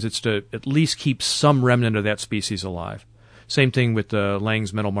whooping cranes, it's to at least keep some remnant of that species alive. Same thing with the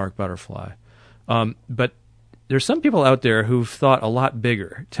Lang's metalmark butterfly. But there's some people out there who've thought a lot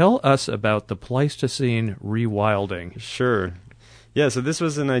bigger. Tell us about the Pleistocene rewilding. Sure. Yeah, so this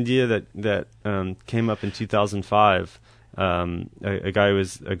was an idea that came up in 2005. A guy who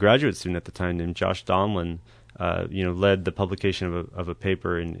was a graduate student at the time named Josh Donlin led the publication of a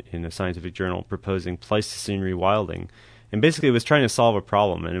paper in a scientific journal proposing Pleistocene rewilding. And basically it was trying to solve a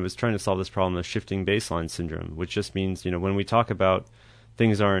problem, and it was trying to solve this problem of shifting baseline syndrome, which just means, when we talk about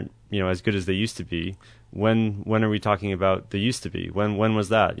things aren't, as good as they used to be, when are we talking about the used to be? When was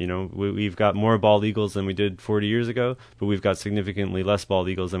that? We've got more bald eagles than we did 40 years ago, but we've got significantly less bald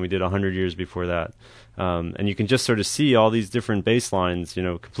eagles than we did 100 years before that. And you can just sort of see all these different baselines,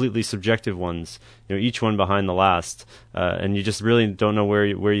 completely subjective ones, each one behind the last, and you just really don't know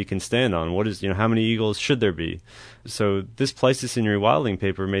where you can stand on what is, how many eagles should there be. So this Pleistocene rewilding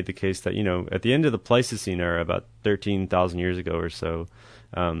paper made the case that, at the end of the Pleistocene era, about 13,000 years ago or so,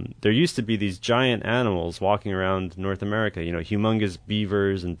 there used to be these giant animals walking around North America, humongous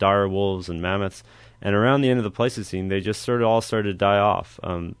beavers and dire wolves and mammoths. And around the end of the Pleistocene, they just sort of all started to die off,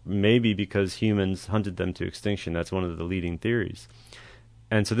 maybe because humans hunted them to extinction. That's one of the leading theories.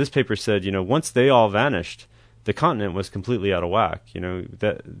 And so this paper said, once they all vanished, the continent was completely out of whack.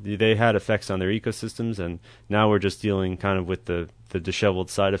 That they had effects on their ecosystems, and now we're just dealing kind of with the disheveled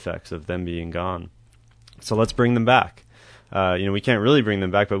side effects of them being gone. So let's bring them back. We can't really bring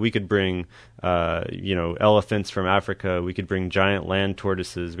them back, but we could bring, elephants from Africa. We could bring giant land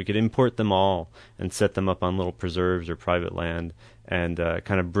tortoises. We could import them all and set them up on little preserves or private land, and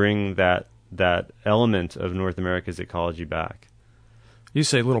kind of bring that element of North America's ecology back. You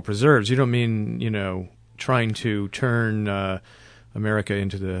say little preserves. You don't mean, trying to turn America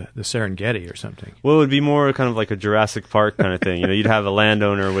into the Serengeti or something. Well, it would be more kind of like a Jurassic Park kind of thing. You'd have a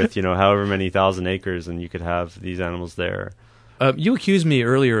landowner with, however many thousand acres, and you could have these animals there. You accused me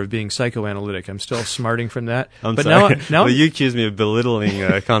earlier of being psychoanalytic. I'm still smarting from that. I'm but sorry. Now well, you accused me of belittling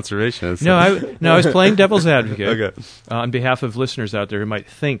conservationists. No, I was playing devil's advocate Okay. On behalf of listeners out there who might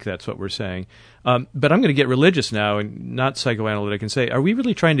think that's what we're saying. But I'm going to get religious now and not psychoanalytic and say, are we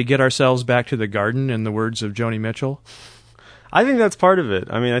really trying to get ourselves back to the garden, in the words of Joni Mitchell? I think that's part of it.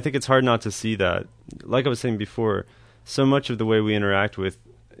 I mean, I think it's hard not to see that. Like I was saying before, so much of the way we interact with,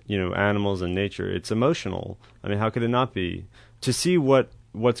 animals and nature, it's emotional. I mean, how could it not be? To see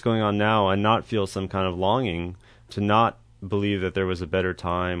what's going on now and not feel some kind of longing, to not believe that there was a better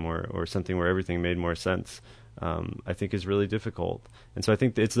time or something where everything made more sense, I think is really difficult. And so I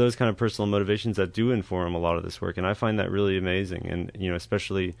think it's those kind of personal motivations that do inform a lot of this work, and I find that really amazing. And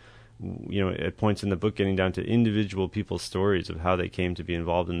especially at points in the book getting down to individual people's stories of how they came to be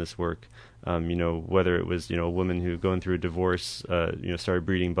involved in this work. Whether it was, a woman who going through a divorce, started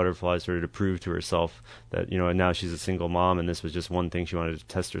breeding butterflies sort of to prove to herself that, and now she's a single mom and this was just one thing she wanted to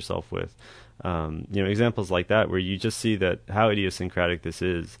test herself with. Examples like that where you just see that how idiosyncratic this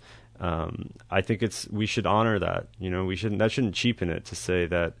is. I think we should honor that. That shouldn't cheapen it to say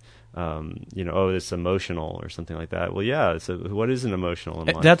that, it's emotional or something like that. Well, yeah. So what isn't emotional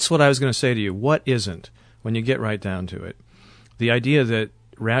in life? That's what I was going to say to you. What isn't, when you get right down to it? The idea that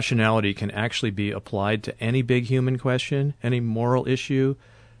rationality can actually be applied to any big human question, any moral issue,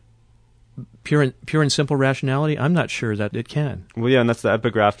 pure and simple rationality, I'm not sure that it can. Well, yeah, and that's the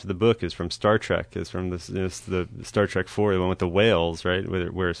epigraph to the book is from Star Trek, is from the Star Trek 4, the one with the whales, right,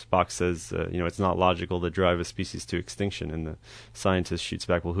 where Spock says, it's not logical to drive a species to extinction, and the scientist shoots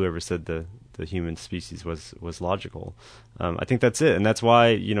back, well, whoever said the human species was logical. I think that's it, and that's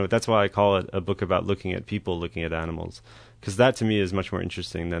why I call it a book about looking at people, looking at animals, because that to me is much more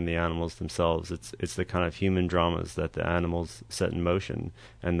interesting than the animals themselves. It's the kind of human dramas that the animals set in motion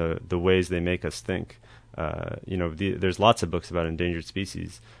and the ways they make us think. There's lots of books about endangered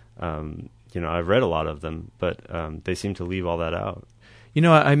species. I've read a lot of them, but they seem to leave all that out.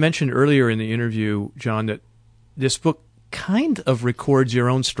 I mentioned earlier in the interview, John, that this book kind of records your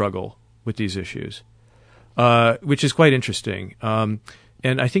own struggle with these issues, which is quite interesting. And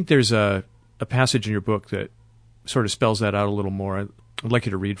I think there's a passage in your book that sort of spells that out a little more. I'd like you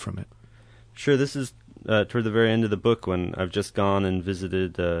to read from it. Sure. This is toward the very end of the book when I've just gone and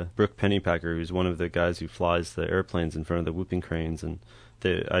visited Brooke Pennypacker, who's one of the guys who flies the airplanes in front of the whooping cranes, and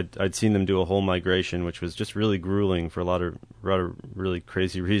I'd seen them do a whole migration, which was just really grueling for a lot of really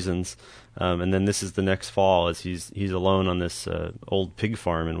crazy reasons. And then this is the next fall as he's alone on this old pig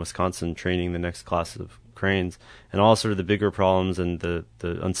farm in Wisconsin training the next class of cranes, and all sort of the bigger problems and the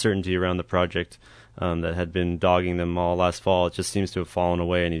uncertainty around the project that had been dogging them all last fall. It just seems to have fallen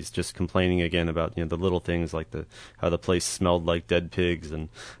away, and he's just complaining again about the little things like how the place smelled like dead pigs and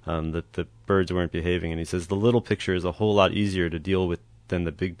that the birds weren't behaving. And he says the little picture is a whole lot easier to deal with than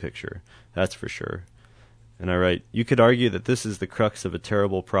the big picture, that's for sure. And I write, you could argue that this is the crux of a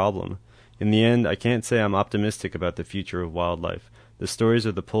terrible problem. In the end, I can't say I'm optimistic about the future of wildlife. The stories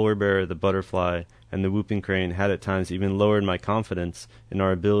of the polar bear, the butterfly, and the whooping crane had at times even lowered my confidence in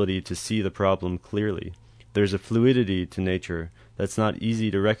our ability to see the problem clearly. There's a fluidity to nature that's not easy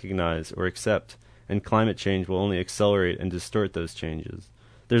to recognize or accept, and climate change will only accelerate and distort those changes.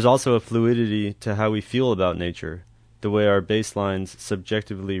 There's also a fluidity to how we feel about nature, the way our baselines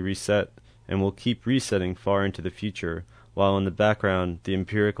subjectively reset and will keep resetting far into the future, while in the background the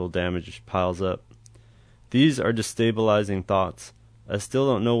empirical damage piles up. These are destabilizing thoughts. I still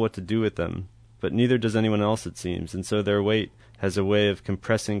don't know what to do with them, but neither does anyone else, it seems, and so their weight has a way of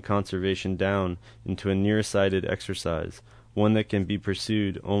compressing conservation down into a nearsighted exercise, one that can be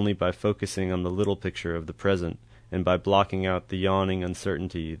pursued only by focusing on the little picture of the present, and by blocking out the yawning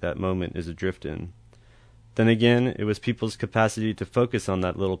uncertainty that moment is adrift in. Then again, it was people's capacity to focus on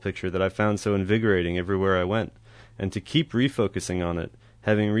that little picture that I found so invigorating everywhere I went, and to keep refocusing on it,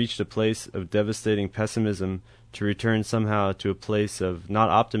 having reached a place of devastating pessimism, to return somehow to a place of not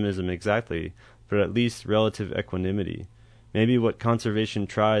optimism exactly, but at least relative equanimity. Maybe what conservation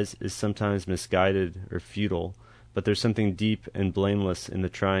tries is sometimes misguided or futile, but there's something deep and blameless in the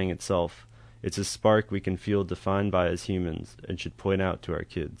trying itself. It's a spark we can feel defined by as humans and should point out to our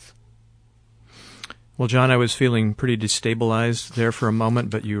kids. Well, John, I was feeling pretty destabilized there for a moment,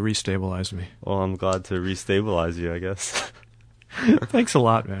 but you restabilized me. Well, I'm glad to restabilize you, I guess. Thanks a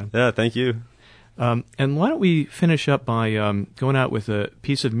lot, man. Yeah, thank you. And why don't we finish up by going out with a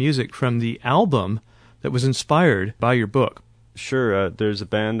piece of music from the album that was inspired by your book? Sure. There's a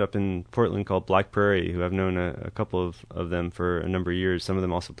band up in Portland called Black Prairie, who I've known a couple of them for a number of years. Some of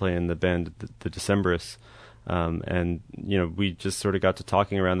them also play in the band the Decemberists. And, we just sort of got to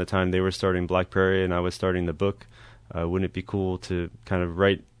talking around the time they were starting Black Prairie and I was starting the book. Wouldn't it be cool to kind of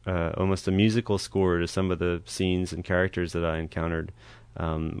write almost a musical score to some of the scenes and characters that I encountered?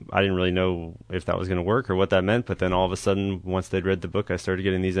 I didn't really know if that was going to work or what that meant, but then all of a sudden, once they'd read the book, I started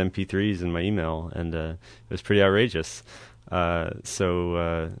getting these MP3s in my email, and it was pretty outrageous.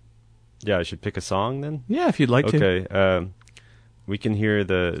 So I should pick a song then? Yeah, if you'd like to. Okay. We can hear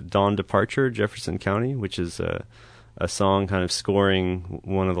the Dawn Departure, Jefferson County, which is a song kind of scoring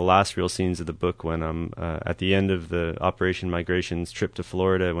one of the last real scenes of the book when I'm at the end of the Operation Migration's trip to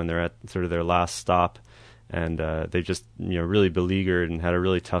Florida, when they're at sort of their last stop, and they've just really beleaguered and had a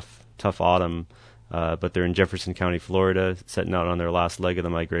really tough autumn, but they're in Jefferson County, Florida, setting out on their last leg of the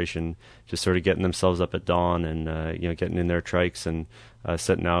migration, just sort of getting themselves up at dawn and getting in their trikes and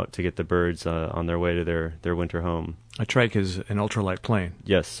setting out to get the birds on their way to their winter home. A trike is an ultralight plane.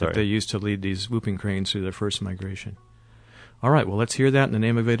 Yes, sorry. That they used to lead these whooping cranes through their first migration. All right, well, let's hear that, and the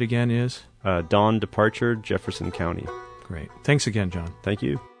name of it again is? Dawn Departure, Jefferson County. Great. Thanks again, John. Thank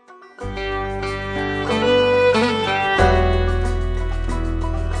you.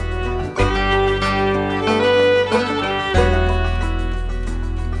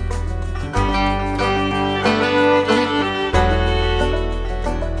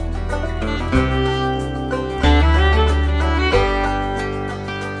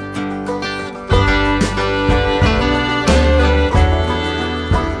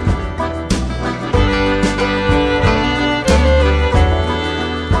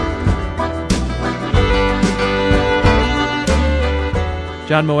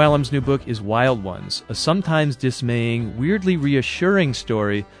 Jon Mooallem's new book is Wild Ones, a sometimes dismaying, weirdly reassuring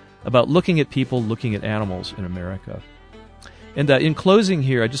story about looking at people looking at animals in America. And in closing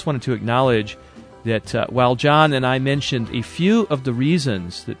here, I just wanted to acknowledge that while John and I mentioned a few of the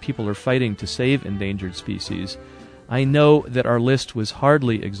reasons that people are fighting to save endangered species, I know that our list was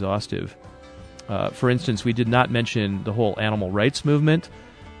hardly exhaustive. For instance, we did not mention the whole animal rights movement,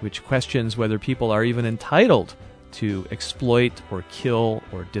 which questions whether people are even entitled to exploit or kill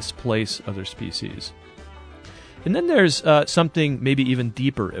or displace other species. And then there's something maybe even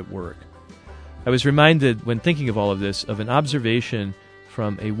deeper at work. I was reminded, when thinking of all of this, of an observation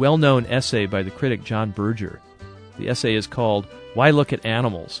from a well-known essay by the critic John Berger. The essay is called Why Look at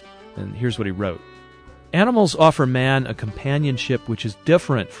Animals? And here's what he wrote. Animals offer man a companionship which is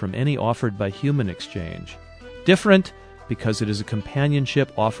different from any offered by human exchange. Different because it is a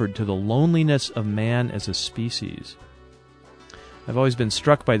companionship offered to the loneliness of man as a species. I've always been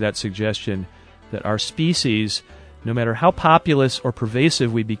struck by that suggestion that our species, no matter how populous or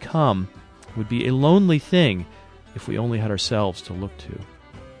pervasive we become, would be a lonely thing if we only had ourselves to look to.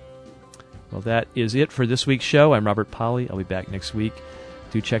 Well, that is it for this week's show. I'm Robert Polly. I'll be back next week.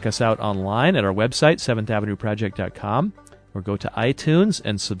 Do check us out online at our website, 7thavenueproject.com, or go to iTunes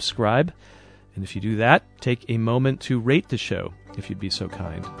and subscribe. And if you do that, take a moment to rate the show, if you'd be so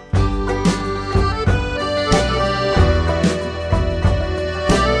kind.